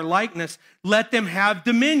 according to our likeness, let them have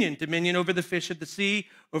dominion. Dominion over the fish of the sea,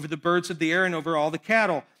 over the birds of the air, and over all the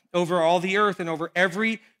cattle, over all the earth, and over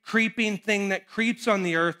every creeping thing that creeps on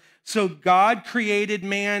the earth. So God created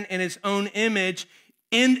man in his own image.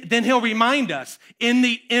 Then he'll remind us, in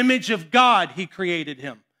the image of God, he created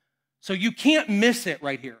him. So you can't miss it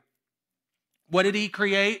right here. What did he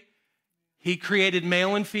create? He created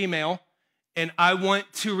male and female. And I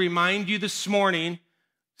want to remind you this morning,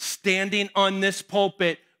 standing on this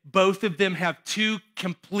pulpit, both of them have 2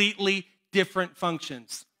 completely different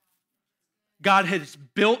functions. God has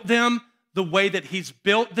built them the way that he's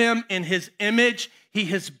built them in his image. He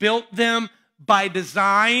has built them by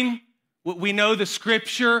design. We know the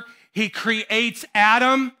scripture. He creates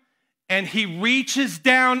Adam and he reaches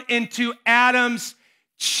down into Adam's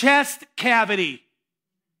chest cavity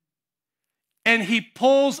and he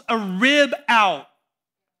pulls a rib out.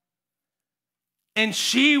 And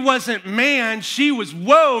she wasn't man, she was,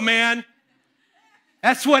 whoa, man.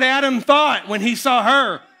 That's what Adam thought when he saw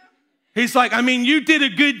her. He's like, I mean, you did a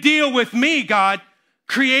good deal with me, God,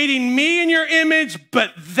 creating me in your image,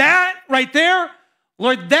 but that right there,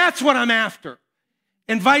 Lord, that's what I'm after.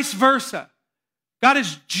 And vice versa. God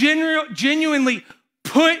has genuinely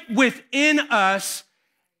put within us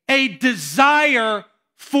a desire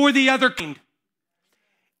for the other kind.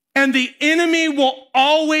 And the enemy will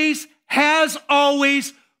always, has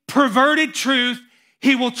always perverted truth.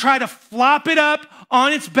 He will try to flop it up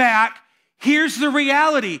on its back. Here's the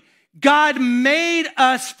reality. God made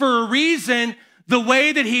us for a reason. the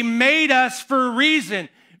way that he made us for a reason.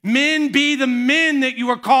 Men, be the men that you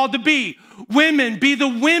are called to be. Women, be the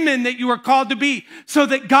women that you are called to be, so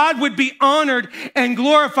that God would be honored and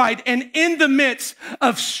glorified. And in the midst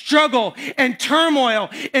of struggle and turmoil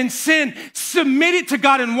and sin, submit it to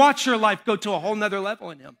God and watch your life go to a whole nother level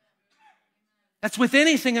in him. That's with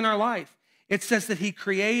anything in our life. It says that he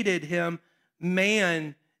created him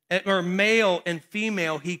man, or male and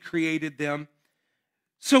female, he created them.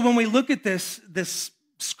 So when we look at this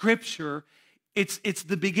scripture, it's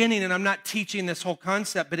the beginning, and I'm not teaching this whole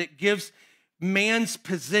concept, but it gives man's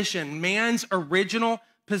position. Man's original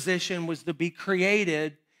position was to be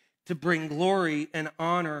created to bring glory and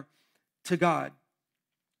honor to God.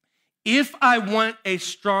 If I want a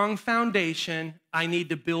strong foundation, I need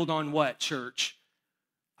to build on what, church?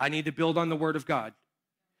 I need to build on the Word of God.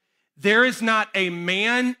 There is not a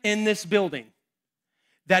man in this building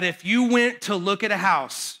that if you went to look at a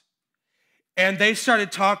house and they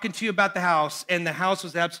started talking to you about the house and the house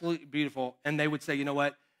was absolutely beautiful, and they would say, you know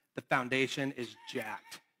what? The foundation is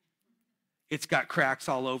jacked. It's got cracks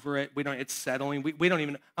all over it. It's settling. We don't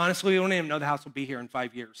even, honestly, we don't even know the house will be here in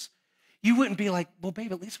 5 years. You wouldn't be like, well,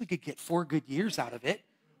 babe, at least we could get 4 good years out of it.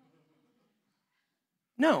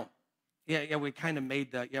 No. Yeah, we kind of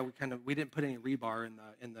made the, we didn't put any rebar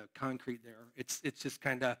in the concrete there. It's just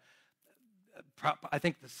kind of, I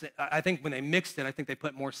think when they mixed it, I think they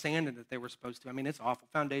put more sand in it than they were supposed to. I mean, it's awful.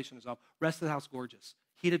 Foundation is awful. Rest of the house, gorgeous.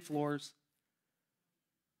 Heated floors.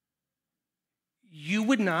 You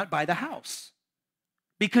would not buy the house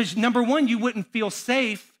because, number one, you wouldn't feel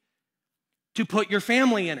safe to put your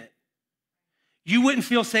family in it. You wouldn't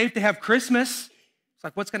feel safe to have Christmas. It's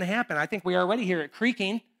like, what's going to happen? I think we already hear it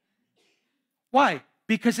creaking. Why?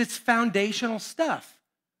 Because it's foundational stuff.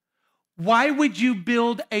 Why would you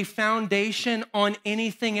build a foundation on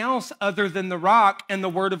anything else other than the rock and the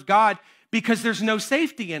Word of God? Because there's no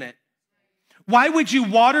safety in it. Why would you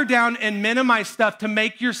water down and minimize stuff to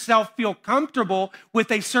make yourself feel comfortable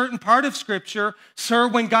with a certain part of Scripture, sir,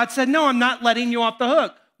 when God said, no, I'm not letting you off the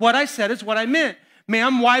hook. What I said is what I meant.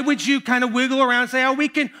 Ma'am, why would you kind of wiggle around and say, oh, we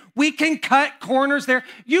can cut corners there?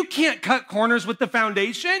 You can't cut corners with the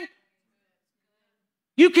foundation.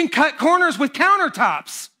 You can cut corners with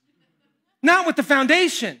countertops, not with the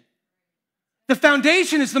foundation. The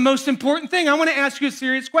foundation is the most important thing. I want to ask you a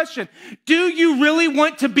serious question. Do you really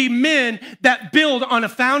want to be men that build on a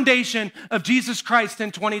foundation of Jesus Christ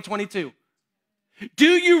in 2022? Do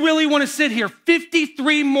you really want to sit here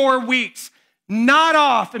 53 more weeks, nod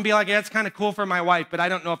off and be like, yeah, it's kind of cool for my wife, but I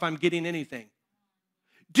don't know if I'm getting anything?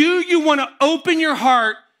 Do you want to open your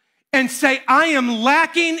heart and say, I am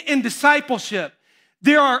lacking in discipleship?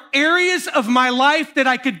 There are areas of my life that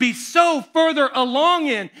I could be so further along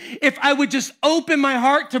in if I would just open my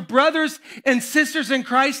heart to brothers and sisters in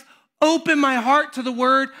Christ, open my heart to the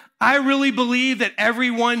Word. I really believe that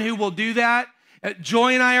everyone who will do that,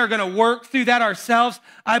 Joy and I are going to work through that ourselves.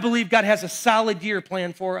 I believe God has a solid year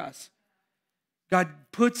planned for us. God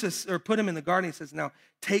put him in the garden. He says, now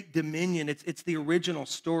take dominion. It's the original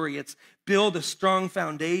story. It's build a strong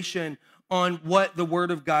foundation on what the Word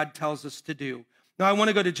of God tells us to do. Now, I want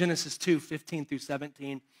to go to Genesis 2, 15 through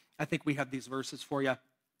 17. I think we have these verses for you.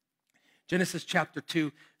 Genesis chapter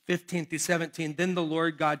 2, 15 through 17. Then the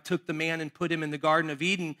Lord God took the man and put him in the Garden of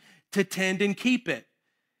Eden to tend and keep it.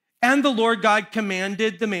 And the Lord God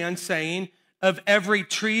commanded the man, saying, of every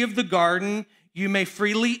tree of the garden you may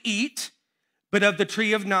freely eat, but of the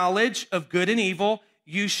tree of knowledge of good and evil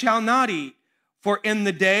you shall not eat. For in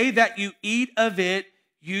the day that you eat of it,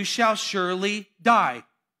 you shall surely die.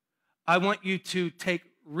 I want you to take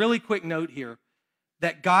really quick note here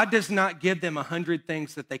that God does not give them 100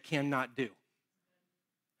 things that they cannot do.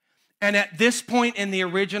 And at this point in the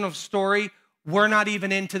original story, we're not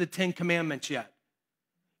even into the 10 Commandments yet.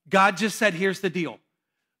 God just said, here's the deal.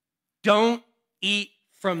 Don't eat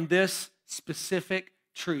from this specific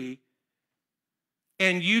tree,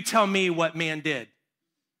 and you tell me what man did.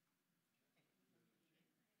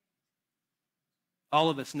 All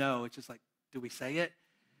of us know. It's just like, do we say it?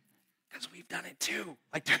 Because we've done it too.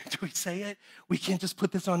 Like, do we say it? We can't just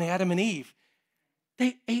put this on Adam and Eve.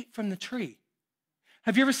 They ate from the tree.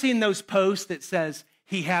 Have you ever seen those posts that says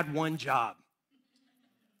he had one job?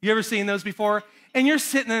 You ever seen those before? And you're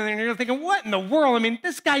sitting there and you're thinking, what in the world? I mean,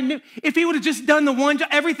 this guy knew. If he would have just done the one job,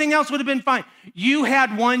 everything else would have been fine. You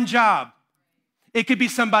had one job. It could be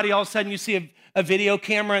somebody, all of a sudden you see a video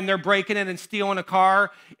camera and they're breaking it and stealing a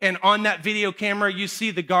car. And on that video camera, you see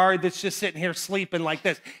the guard that's just sitting here sleeping like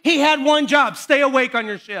this. He had one job, stay awake on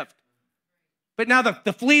your shift. But now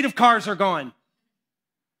the fleet of cars are gone.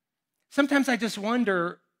 Sometimes I just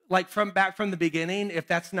wonder, like back from the beginning, if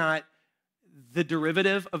that's not the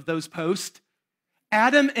derivative of those posts.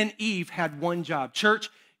 Adam and Eve had one job. Church,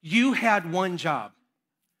 you had one job.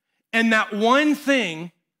 And that one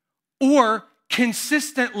thing, or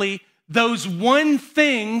consistently, those one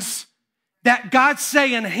things that God's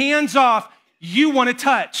saying, hands off, you want to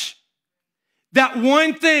touch. That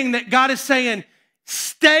one thing that God is saying,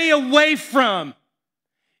 stay away from.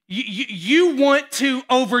 You want to,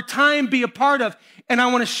 over time, be a part of. And I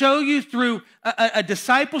want to show you through a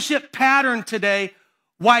discipleship pattern today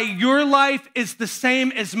why your life is the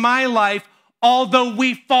same as my life, although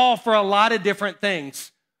we fall for a lot of different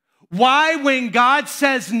things. Why, when God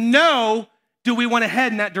says no, do we want to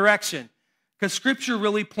head in that direction? Because Scripture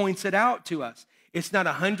really points it out to us. It's not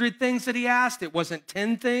 100 things that he asked. It wasn't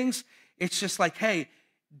 10 things. It's just like, hey,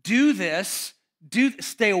 do this,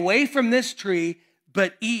 stay away from this tree,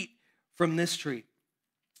 but eat from this tree.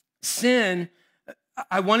 Sin,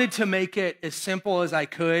 I wanted to make it as simple as I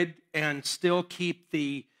could and still keep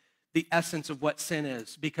the essence of what sin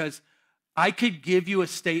is, because I could give you a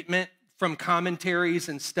statement from commentaries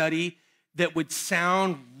and study that would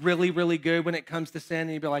sound really, really good when it comes to sin,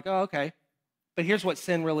 and you'd be like, oh, okay. But here's what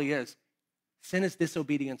sin really is. Sin is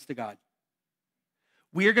disobedience to God.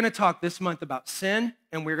 We are going to talk this month about sin,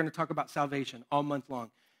 and we're going to talk about salvation all month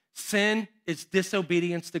long. Sin is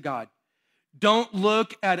disobedience to God. Don't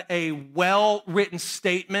look at a well-written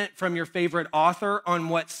statement from your favorite author on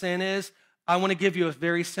what sin is. I want to give you a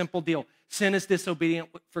very simple deal. Sin is disobedient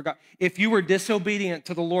for God. If you were disobedient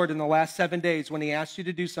to the Lord in the last 7 days when he asked you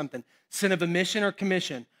to do something, sin of omission or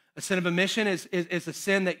commission. A sin of omission is a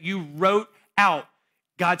sin that you wrote out.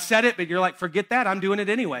 God said it, but you're like, forget that, I'm doing it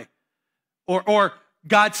anyway. Or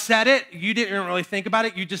God said it, you didn't really think about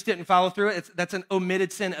it, you just didn't follow through it. That's an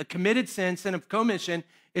omitted sin. A committed sin, sin of commission,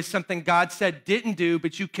 is something God said didn't do,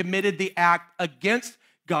 but you committed the act against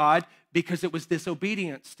God because it was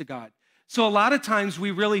disobedience to God. So a lot of times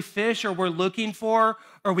we really fish, or we're looking for,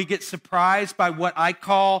 or we get surprised by what I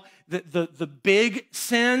call the big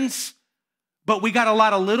sins, but we got a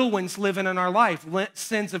lot of little ones living in our life.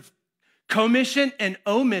 Sins of commission and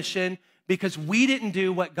omission because we didn't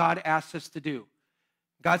do what God asked us to do.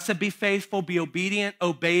 God said, be faithful, be obedient,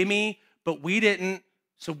 obey me, but we didn't.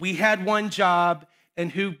 So we had one job,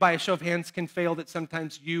 and who by a show of hands can fail that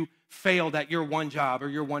sometimes you failed at your one job or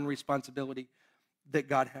your one responsibility that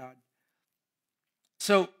God had.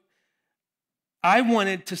 So I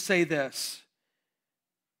wanted to say this.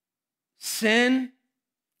 Sin,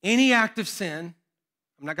 any act of sin,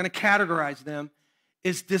 I'm not going to categorize them,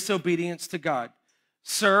 is disobedience to God.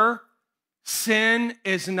 Sir, sin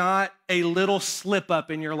is not a little slip up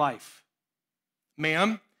in your life.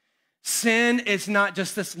 Ma'am, sin is not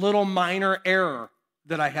just this little minor error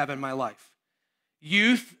that I have in my life.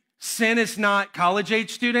 Youth, sin is not,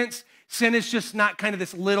 college-age students, sin is just not kind of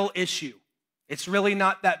this little issue. It's really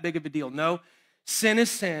not that big of a deal. No, sin is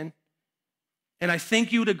sin. And I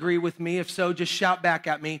think you would agree with me. If so, just shout back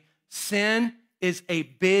at me. Sin is a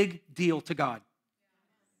big deal to God.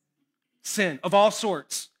 Sin of all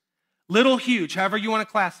sorts. Little, huge, however you want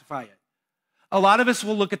to classify it. A lot of us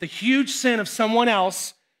will look at the huge sin of someone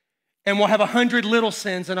else and we'll have 100 little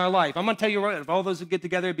sins in our life. I'm going to tell you what, if all those would get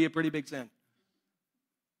together, it'd be a pretty big sin.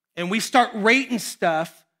 And we start rating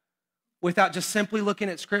stuff without just simply looking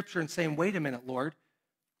at Scripture and saying, wait a minute, Lord,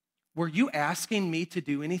 were you asking me to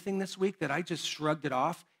do anything this week that I just shrugged it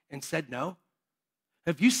off and said no?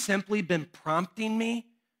 Have you simply been prompting me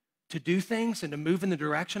to do things and to move in the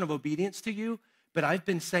direction of obedience to you, but I've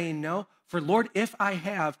been saying no? For Lord, if I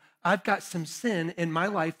have, I've got some sin in my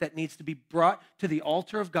life that needs to be brought to the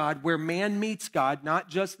altar of God where man meets God, not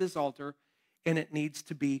just this altar, and it needs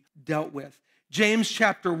to be dealt with. James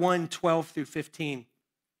chapter 1, 12 through 15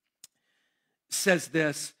 says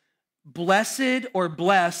this, blessed or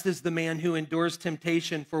blessed is the man who endures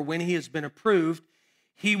temptation, for when he has been approved,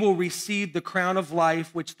 he will receive the crown of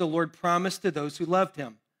life which the Lord promised to those who loved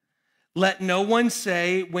him. Let no one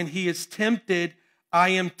say when he is tempted, I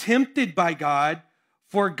am tempted by God,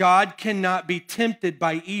 for God cannot be tempted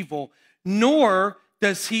by evil, nor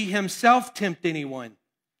does he himself tempt anyone.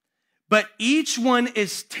 But each one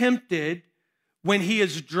is tempted when he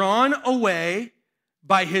is drawn away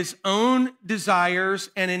by his own desires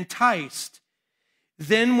and enticed.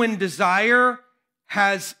 Then when desire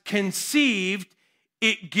has conceived,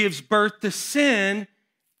 it gives birth to sin,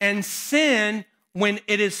 and sin, when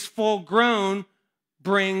it is full grown,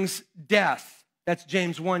 brings death. That's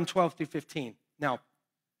James 1, 12 through 15. Now,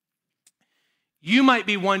 you might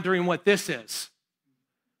be wondering what this is.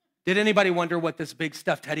 Did anybody wonder what this big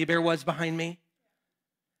stuffed teddy bear was behind me?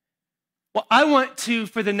 Well, I want to,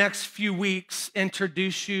 for the next few weeks,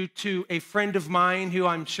 introduce you to a friend of mine who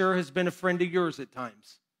I'm sure has been a friend of yours at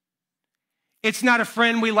times. It's not a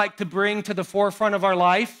friend we like to bring to the forefront of our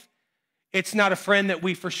life. It's not a friend that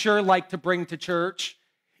we for sure like to bring to church.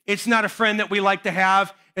 It's not a friend that we like to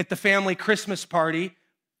have at the family Christmas party,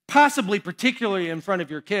 possibly particularly in front of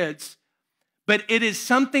your kids. But it is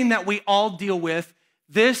something that we all deal with.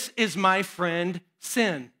 This is my friend,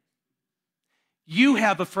 sin. You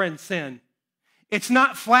have a friend, sin. It's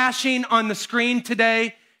not flashing on the screen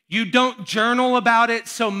today. You don't journal about it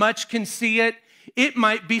so much can see it. It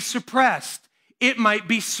might be suppressed. It might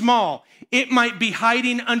be small. It might be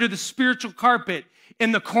hiding under the spiritual carpet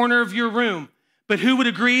in the corner of your room. But who would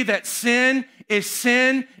agree that sin is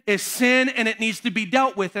sin, and it needs to be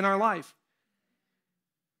dealt with in our life?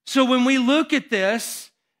 So when we look at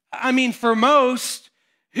this, I mean, for most,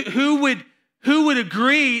 who would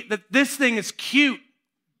agree that this thing is cute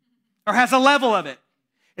or has a level of it?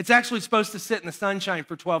 It's actually supposed to sit in the sunshine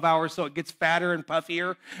for 12 hours so it gets fatter and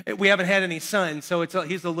puffier. We haven't had any sun, so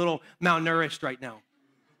he's a little malnourished right now.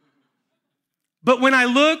 But when I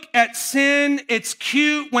look at sin, it's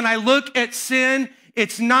cute. When I look at sin,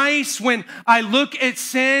 it's nice. When I look at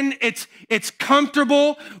sin, it's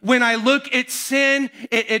comfortable. When I look at sin,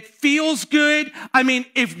 it feels good. I mean,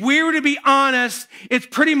 if we were to be honest, it's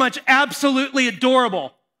pretty much absolutely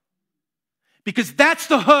adorable. Because that's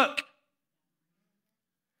the hook.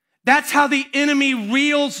 That's how the enemy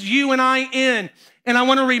reels you and I in. And I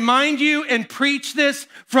want to remind you and preach this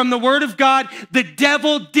from the Word of God. The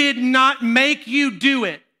devil did not make you do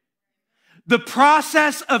it. The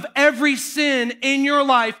process of every sin in your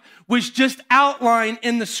life was just outlined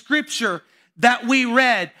in the scripture that we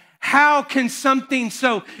read. How can something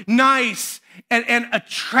so nice and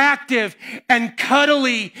attractive and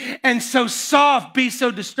cuddly and so soft be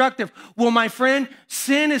so destructive? Well, my friend,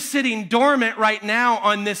 sin is sitting dormant right now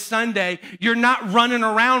on this Sunday. You're not running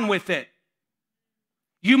around with it.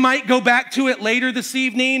 You might go back to it later this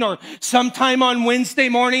evening or sometime on Wednesday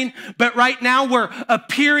morning, but right now we're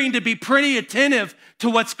appearing to be pretty attentive to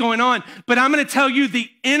what's going on. But I'm going to tell you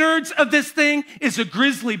the innards of this thing is a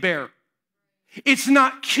grizzly bear. It's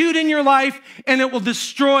not cute in your life, and it will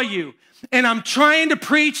destroy you. And I'm trying to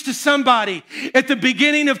preach to somebody at the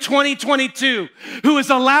beginning of 2022 who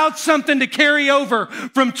has allowed something to carry over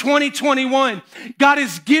from 2021. God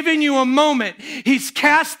has given you a moment. He's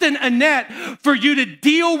casting a net for you to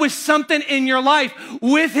deal with something in your life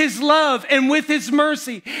with His love and with His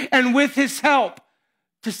mercy and with His help.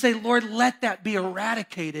 To say, Lord, let that be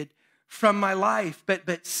eradicated from my life.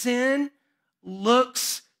 But sin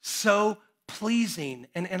looks so pleasing.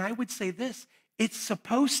 And I would say this, it's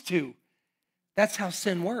supposed to. That's how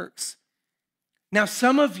sin works. Now,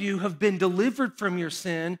 some of you have been delivered from your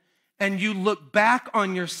sin, and you look back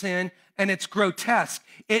on your sin, and it's grotesque.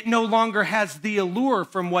 It no longer has the allure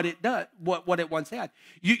from what it once had.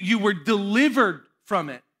 You were delivered from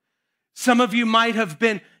it. Some of you might have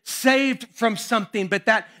been saved from something, but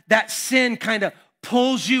that sin kind of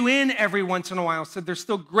pulls you in every once in a while. So there's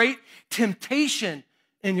still great temptation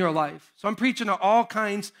in your life. So I'm preaching to all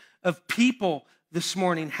kinds of people this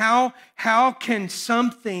morning. How can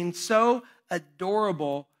something so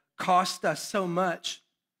adorable cost us so much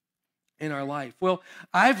in our life? Well,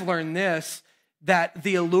 I've learned this, that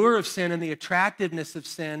the allure of sin and the attractiveness of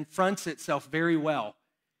sin fronts itself very well.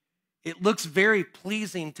 It looks very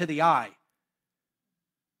pleasing to the eye.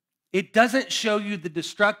 It doesn't show you the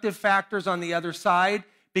destructive factors on the other side,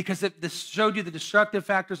 because if this showed you the destructive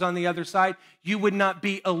factors on the other side, you would not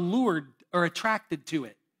be allured or attracted to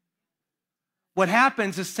it. What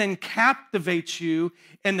happens is sin captivates you,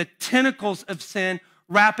 and the tentacles of sin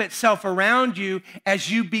wrap itself around you as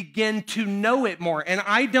you begin to know it more. And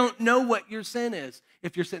I don't know what your sin is.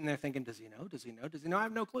 If you're sitting there thinking, does he know? Does he know? Does he know? I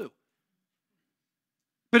have no clue.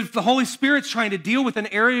 But if the Holy Spirit's trying to deal with an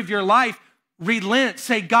area of your life, relent.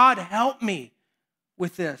 Say, God, help me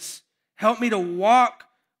with this. Help me to walk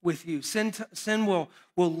with you. Sin will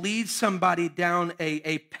lead somebody down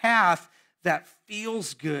a path that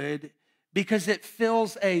feels good, because it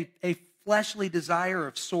fills a fleshly desire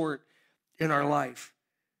of sort in our life.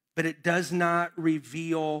 But it does not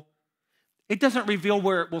reveal, it doesn't reveal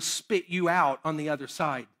where it will spit you out on the other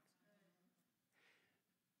side.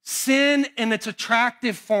 Sin in its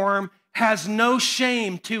attractive form has no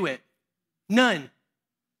shame to it. None.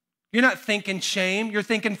 You're not thinking shame, you're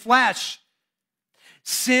thinking flesh.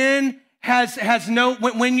 Sin has no,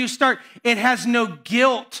 when you start, it has no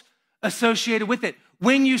guilt associated with it.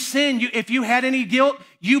 When you sin, if you had any guilt,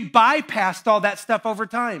 you bypassed all that stuff over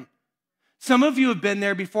time. Some of you have been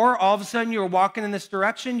there before. All of a sudden, you were walking in this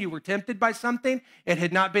direction. You were tempted by something. It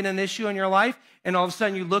had not been an issue in your life. And all of a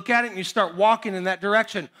sudden, you look at it and you start walking in that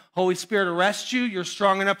direction. Holy Spirit arrests you. You're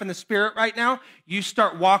strong enough in the Spirit right now. You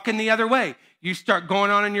start walking the other way. You start going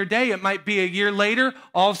on in your day. It might be a year later.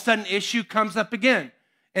 All of a sudden, issue comes up again.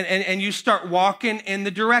 And you start walking in the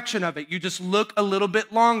direction of it. You just look a little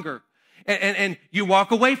bit longer. And you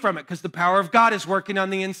walk away from it because the power of God is working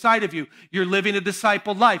on the inside of you. You're living a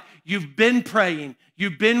discipled life. You've been praying.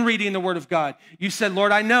 You've been reading the Word of God. You said,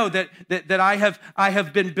 Lord, I know that I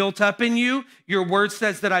have been built up in you. Your Word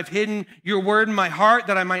says that I've hidden your Word in my heart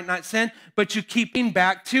that I might not sin. But you keep going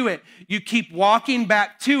back to it. You keep walking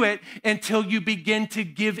back to it until you begin to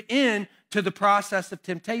give in to the process of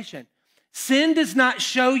temptation. Sin does not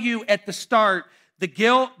show you at the start the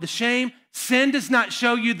guilt, the shame. Sin does not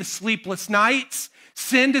show you the sleepless nights.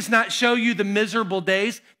 Sin does not show you the miserable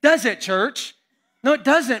days. Does it, church? No, it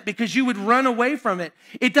doesn't, because you would run away from it.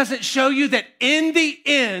 It doesn't show you that in the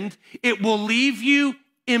end, it will leave you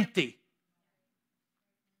empty.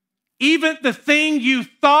 Even the thing you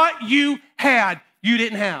thought you had, you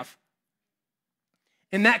didn't have.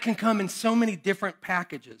 And that can come in so many different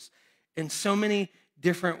packages, in so many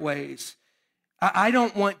different ways. I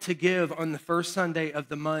don't want to give on the first Sunday of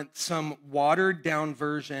the month some watered down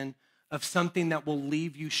version of something that will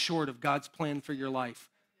leave you short of God's plan for your life.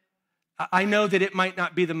 I know that it might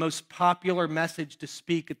not be the most popular message to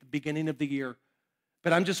speak at the beginning of the year,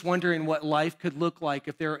 but I'm just wondering what life could look like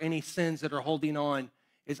if there are any sins that are holding on.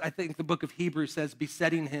 I think the book of Hebrews says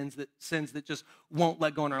besetting sins that just won't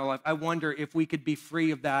let go in our life. I wonder if we could be free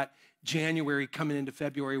of that January coming into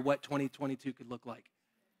February, what 2022 could look like.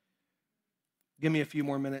 Give me a few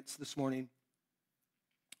more minutes this morning.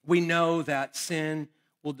 We know that sin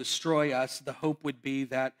will destroy us. The hope would be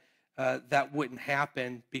that that wouldn't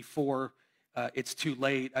happen before it's too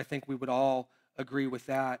late. I think we would all agree with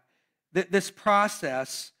that. This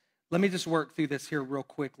process, let me just work through this here real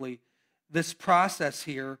quickly. This process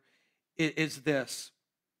here is this.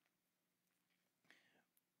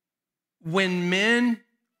 When men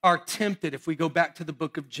are tempted, if we go back to the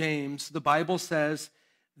book of James, the Bible says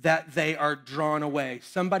that they are drawn away.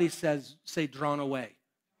 Somebody say drawn away.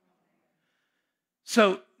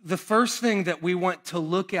 So the first thing that we want to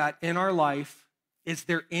look at in our life, is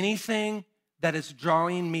there anything that is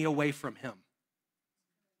drawing me away from him?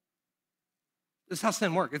 This is how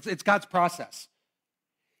sin works. It's God's process.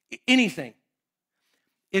 Anything.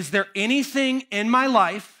 Is there anything in my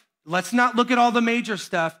life, let's not look at all the major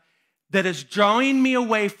stuff, that is drawing me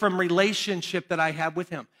away from relationship that I have with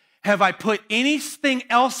him? Have I put anything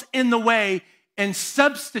else in the way and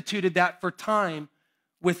substituted that for time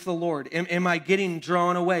with the Lord? Am I getting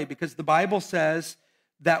drawn away? Because the Bible says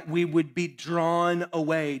that we would be drawn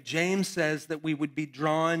away. James says that we would be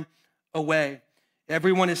drawn away.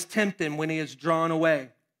 Everyone is tempted when he is drawn away.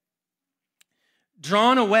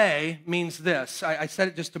 Drawn away means this. I said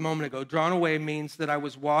it just a moment ago. Drawn away means that I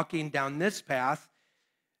was walking down this path,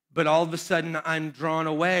 but all of a sudden I'm drawn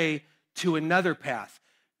away to another path.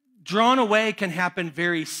 Drawn away can happen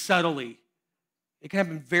very subtly. It can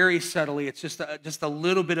happen very subtly. It's just a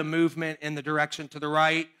little bit of movement in the direction to the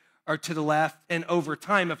right or to the left. And over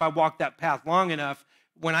time, if I walk that path long enough,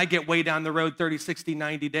 when I get way down the road 30, 60,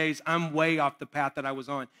 90 days, I'm way off the path that I was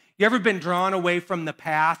on. You ever been drawn away from the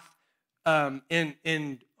path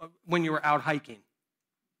when you were out hiking?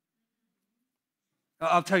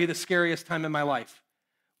 I'll tell you the scariest time in my life.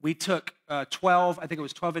 We took 12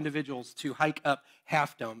 individuals to hike up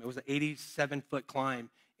Half Dome. It was an 87-foot climb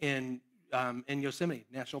in Yosemite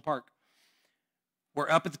National Park. We're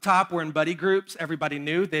up at the top. We're in buddy groups. Everybody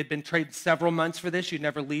knew. They had been trading several months for this. You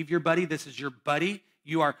never leave your buddy. This is your buddy.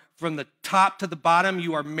 You are from the top to the bottom.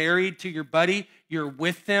 You are married to your buddy. You're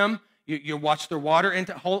with them. You watch their water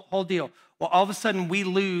into whole deal. Well, all of a sudden, we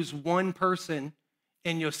lose one person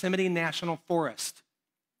in Yosemite National Forest.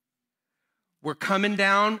 We're coming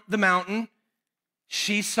down the mountain.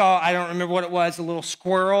 She saw, I don't remember what it was, a little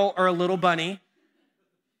squirrel or a little bunny.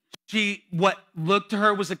 What looked to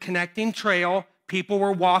her was a connecting trail. People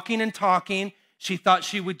were walking and talking. She thought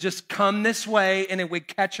she would just come this way and it would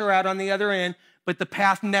catch her out on the other end, but the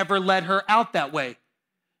path never led her out that way.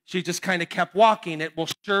 She just kind of kept walking. This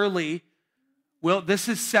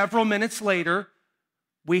is several minutes later.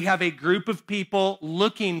 We have a group of people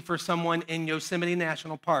looking for someone in Yosemite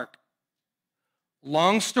National Park.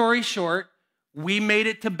 Long story short, we made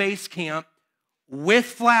it to base camp with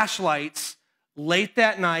flashlights late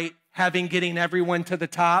that night, getting everyone to the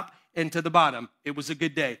top and to the bottom. It was a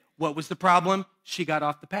good day. What was the problem? She got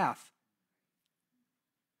off the path.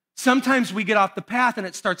 Sometimes we get off the path and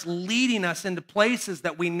it starts leading us into places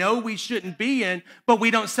that we know we shouldn't be in, but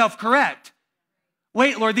we don't self-correct.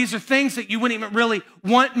 Wait, Lord, these are things that you wouldn't even really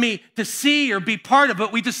want me to see or be part of,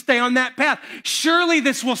 but we just stay on that path. Surely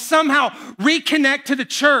this will somehow reconnect to the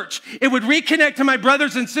church. It would reconnect to my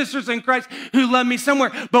brothers and sisters in Christ who love me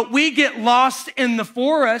somewhere. But we get lost in the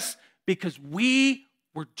forest because we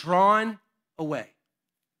were drawn away.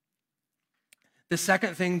 The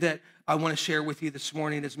second thing that I want to share with you this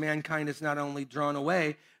morning is mankind is not only drawn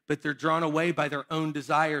away, but they're drawn away by their own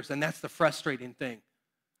desires, and that's the frustrating thing.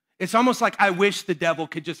 It's almost like I wish the devil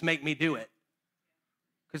could just make me do it.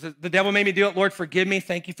 Because the devil made me do it. Lord, forgive me.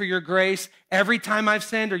 Thank you for your grace. Every time I've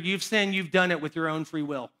sinned or you've sinned, you've done it with your own free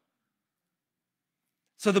will.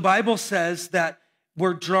 So the Bible says that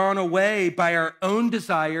we're drawn away by our own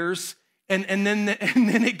desires, and then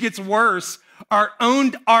it gets worse.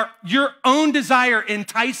 Your own desire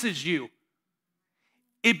entices you.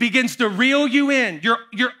 It begins to reel you in.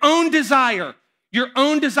 Your own desire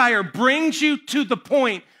brings you to the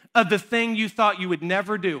point of the thing you thought you would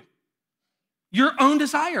never do. Your own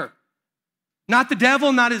desire. Not the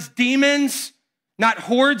devil, not his demons, not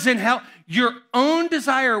hordes in hell. Your own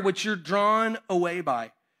desire, which you're drawn away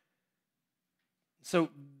by. So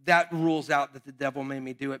that rules out that the devil made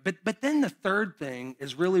me do it. But then the third thing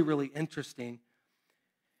is really, really interesting.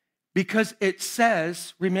 Because it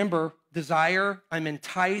says, remember, desire, I'm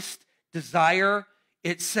enticed, desire.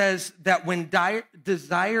 It says that when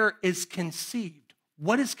desire is conceived,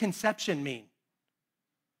 what does conception mean?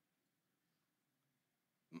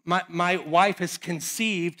 My wife has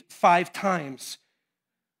conceived 5 times.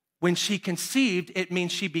 When she conceived, it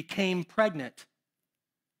means she became pregnant.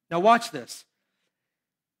 Now watch this.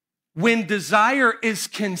 When desire is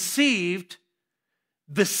conceived,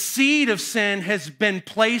 the seed of sin has been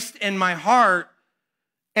placed in my heart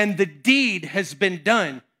and the deed has been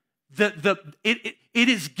done. There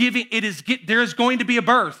is going to be a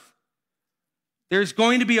birth. There's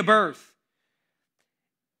going to be a birth.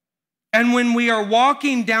 And when we are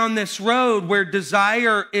walking down this road where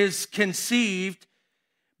desire is conceived,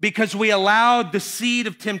 because we allowed the seed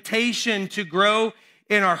of temptation to grow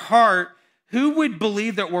in our heart, who would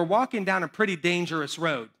believe that we're walking down a pretty dangerous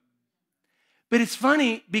road? But it's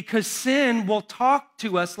funny because sin will talk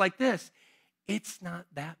to us like this. It's not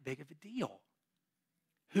that big of a deal.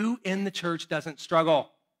 Who in the church doesn't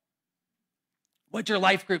struggle? What'd your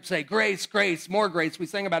life group say? Grace, grace, more grace. We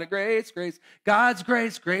sing about it. Grace, grace. God's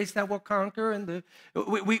grace, grace that will conquer. And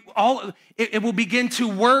it will begin to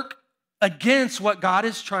work against what God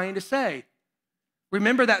is trying to say.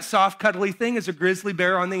 Remember that soft, cuddly thing is a grizzly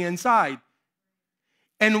bear on the inside.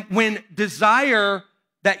 And when desire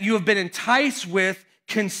that you have been enticed with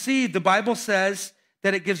conceived, the Bible says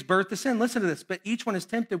that it gives birth to sin. Listen to this. But each one is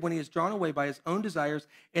tempted when he is drawn away by his own desires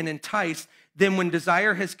and enticed. Then when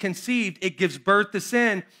desire has conceived, it gives birth to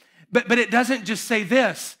sin. But it doesn't just say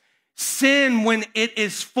this. Sin, when it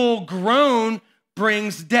is full grown,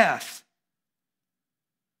 brings death.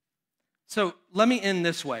 So let me end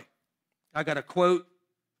this way. I got a quote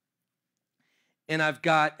and I've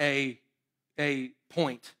got a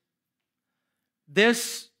point.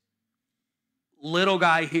 This little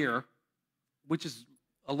guy here, which is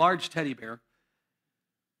a large teddy bear,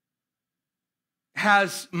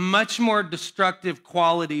 has much more destructive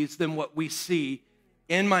qualities than what we see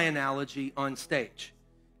in my analogy on stage.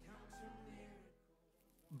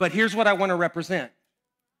 But here's what I want to represent.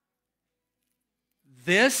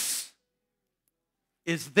 This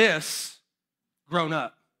is this grown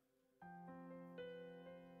up.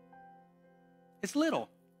 It's little.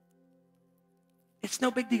 It's no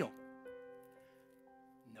big deal.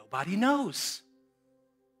 Nobody knows.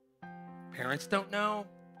 Parents don't know.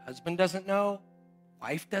 Husband doesn't know.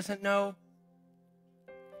 Wife doesn't know.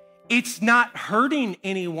 It's not hurting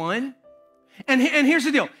anyone. And here's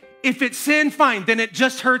the deal. If it's sin, fine. Then it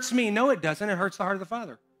just hurts me. No, it doesn't. It hurts the heart of the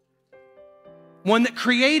Father. One that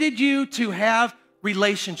created you to have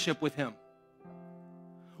relationship with him.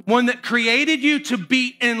 One that created you to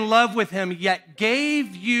be in love with him, yet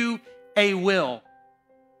gave you a will.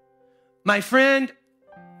 My friend,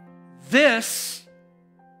 this,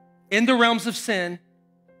 in the realms of sin,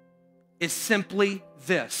 is simply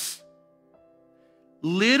this.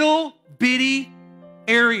 Little bitty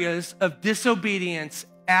areas of disobedience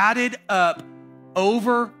added up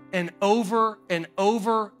over and over and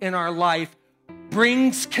over in our life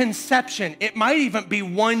brings conception. It might even be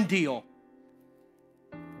one deal.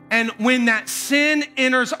 And when that sin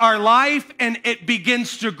enters our life and it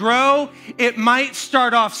begins to grow, it might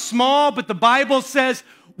start off small, but the Bible says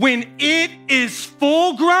when it is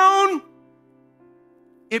full grown,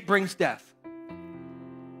 it brings death.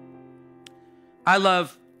 I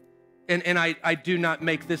love, and I do not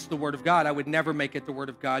make this the Word of God. I would never make it the Word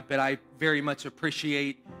of God, but I very much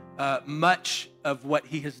appreciate much of what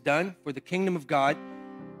he has done for the kingdom of God.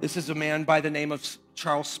 This is a man by the name of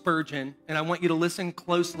Charles Spurgeon, and I want you to listen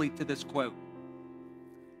closely to this quote.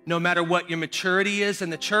 No matter what your maturity is in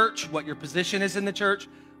the church, what your position is in the church,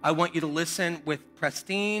 I want you to listen with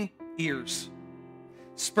pristine ears.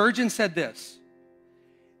 Spurgeon said this: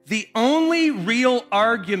 the only real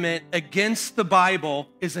argument against the Bible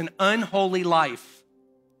is an unholy life.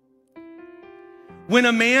 When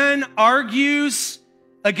a man argues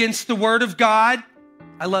against the Word of God,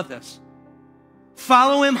 I love this,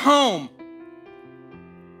 follow him home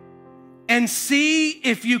and see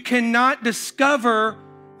if you cannot discover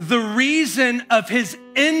the reason of his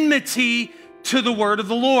enmity to the Word of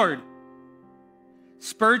the Lord.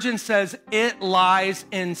 Spurgeon says it lies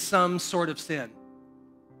in some sort of sin.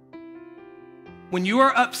 When you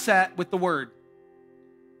are upset with the Word,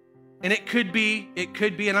 and it could be,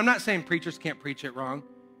 and I'm not saying preachers can't preach it wrong.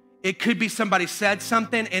 It could be somebody said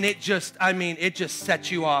something and it just sets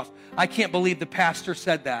you off. I can't believe the pastor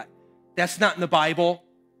said that. That's not in the Bible.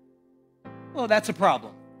 Well, that's a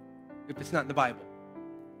problem if it's not in the Bible.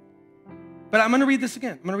 But I'm going to read this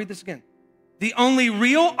again. The only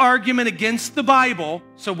real argument against the Bible,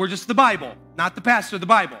 so we're just the Bible, not the pastor, the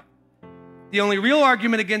Bible. The only real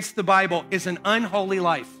argument against the Bible is an unholy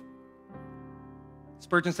life.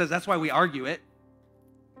 Spurgeon says that's why we argue it.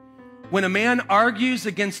 When a man argues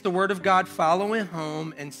against the Word of God, follow him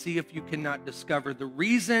home and see if you cannot discover the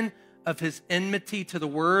reason of his enmity to the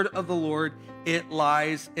Word of the Lord. It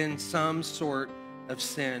lies in some sort of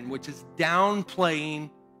sin, which is downplaying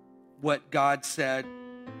what God said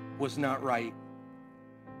was not right.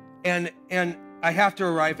 And I have to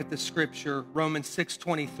arrive at the scripture. Romans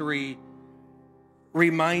 6:23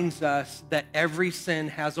 reminds us that every sin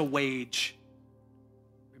has a wage.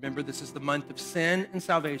 Remember, this is the month of sin and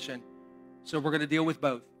salvation, so we're going to deal with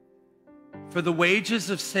both. For the wages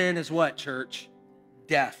of sin is what, church?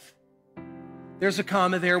 Death. There's a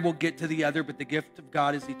comma there. We'll get to the other, but the gift of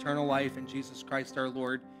God is eternal life in Jesus Christ our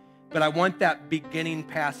Lord. But I want that beginning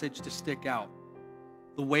passage to stick out.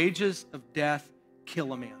 The wages of death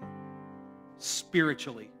kill a man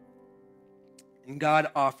spiritually. And God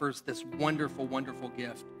offers this wonderful, wonderful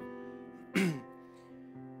gift.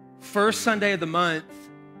 First Sunday of the month,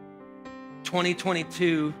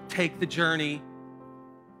 2022, take the journey.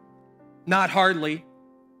 Not hardly.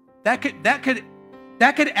 That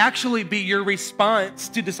could actually be your response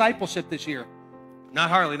to discipleship this year. Not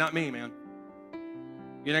hardly, not me, man.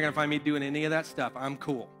 You're not going to find me doing any of that stuff. I'm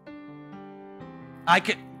cool.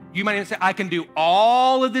 You might even say, I can do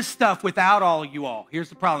all of this stuff without all of you all. Here's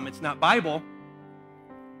the problem. It's not Bible,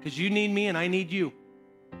 because you need me and I need you.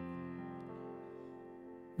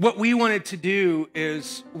 What we wanted to do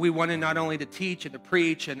is we wanted not only to teach and to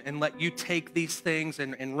preach and let you take these things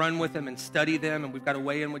and run with them and study them, and we've got a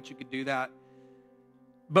way in which you could do that.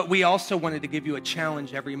 But we also wanted to give you a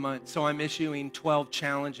challenge every month. So I'm issuing 12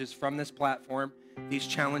 challenges from this platform. These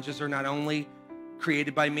challenges are not only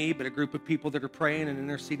created by me, but a group of people that are praying and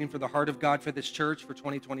interceding for the heart of God for this church for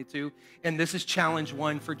 2022. And this is challenge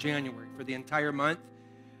 1 for January, for the entire month.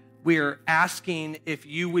 We are asking if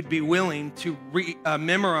you would be willing to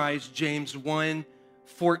memorize James 1,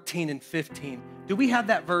 14 and 15. Do we have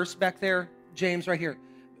that verse back there, James, right here?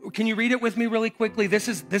 Can you read it with me really quickly? This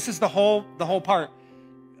is the whole part.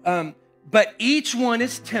 But each one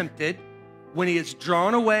is tempted when he is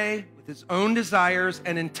drawn away with his own desires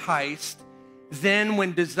and enticed. Then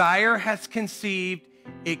when desire has conceived,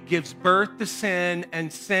 it gives birth to sin,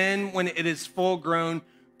 and sin, when it is full grown,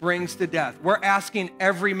 brings to death. We're asking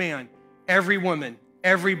every man, every woman,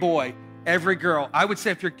 every boy, every girl. I would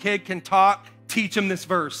say if your kid can talk, teach them this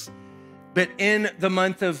verse. But in the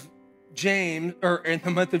month of January,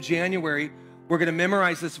 we're going to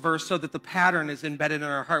memorize this verse so that the pattern is embedded in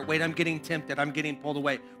our heart. Wait, I'm getting tempted. I'm getting pulled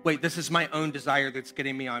away. Wait, this is my own desire that's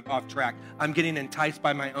getting me off track. I'm getting enticed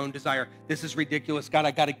by my own desire. This is ridiculous. God,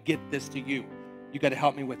 I got to get this to you. You got to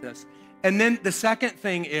help me with this. And then the second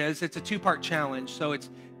thing is, it's a 2-part challenge. So it's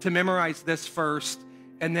to memorize this first.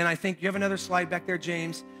 And then I think you have another slide back there,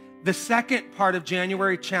 James. The second part of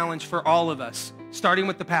January challenge for all of us, starting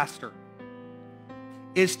with the pastor,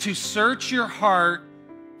 is to search your heart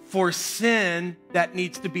for sin that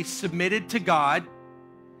needs to be submitted to God,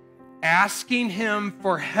 asking him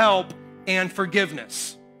for help and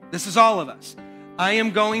forgiveness. This is all of us. I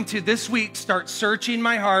am going to this week start searching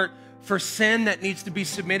my heart for sin that needs to be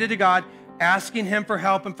submitted to God, asking him for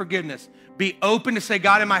help and forgiveness. Be open to say,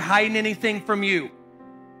 God, am I hiding anything from you?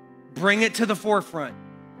 Bring it to the forefront.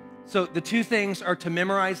 So the 2 things are to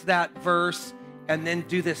memorize that verse and then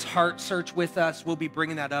do this heart search with us. We'll be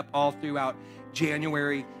bringing that up all throughout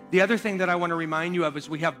January. The other thing that I want to remind you of is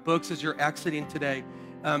we have books as you're exiting today.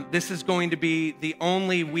 This is going to be the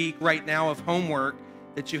only week right now of homework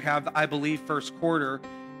that you have, I believe, first quarter.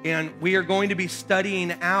 And we are going to be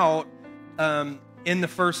studying out in the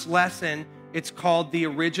first lesson. It's called The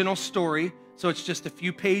Original Story. So it's just a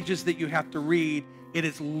few pages that you have to read. It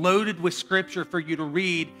is loaded with scripture for you to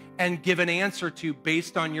read and give an answer to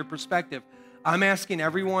based on your perspective. I'm asking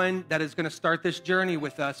everyone that is going to start this journey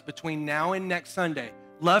with us between now and next Sunday.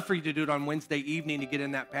 Love for you to do it on Wednesday evening to get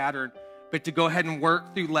in that pattern, but to go ahead and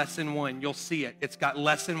work through lesson 1. You'll see it. It's got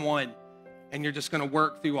lesson 1, and you're just going to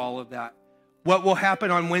work through all of that. What will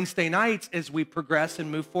happen on Wednesday nights as we progress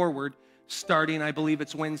and move forward, starting, I believe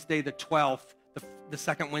it's Wednesday the 12th, the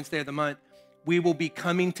second Wednesday of the month, we will be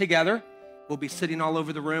coming together. We'll be sitting all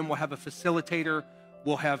over the room. We'll have a facilitator.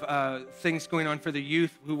 We'll have things going on for the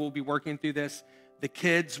youth who will be working through this. The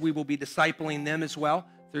kids, we will be discipling them as well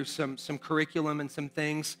through some curriculum and some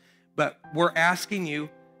things. But we're asking you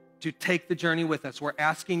to take the journey with us. We're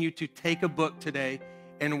asking you to take a book today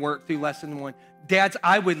and work through lesson 1. Dads,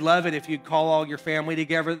 I would love it if you'd call all your family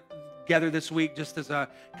together this week just as a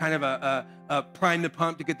kind of a prime the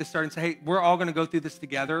pump to get this started and say, hey, we're all going to go through this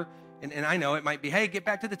together. And I know it might be, hey, get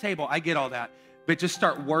back to the table. I get all that. But just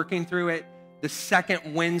start working through it. The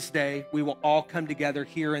second Wednesday, we will all come together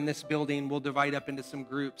here in this building. We'll divide up into some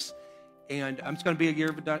groups. And it's going to be a year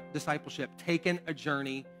of discipleship, taking a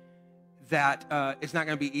journey that is not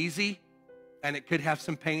going to be easy, and it could have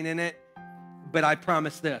some pain in it. But I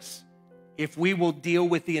promise this, if we will deal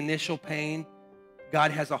with the initial pain,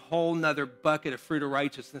 God has a whole nother bucket of fruit of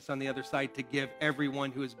righteousness on the other side to give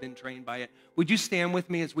everyone who has been trained by it. Would you stand with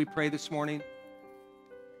me as we pray this morning?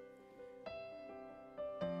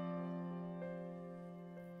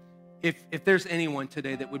 If there's anyone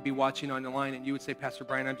today that would be watching on the line and you would say, Pastor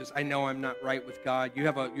Brian, I know I'm not right with God. You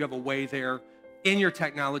have a way there in your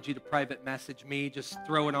technology to private message me. Just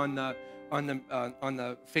throw it on the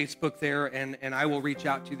Facebook there, and I will reach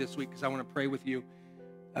out to you this week because I want to pray with you.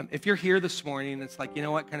 If you're here this morning and it's like, you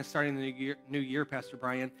know what, kind of starting the new year, Pastor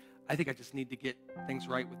Brian, I think I just need to get things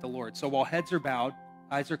right with the Lord. So while heads are bowed,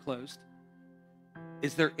 eyes are closed,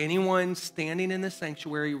 is there anyone standing in this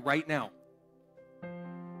sanctuary right now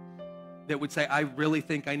that would say, I really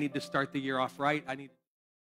think I need to start the year off right?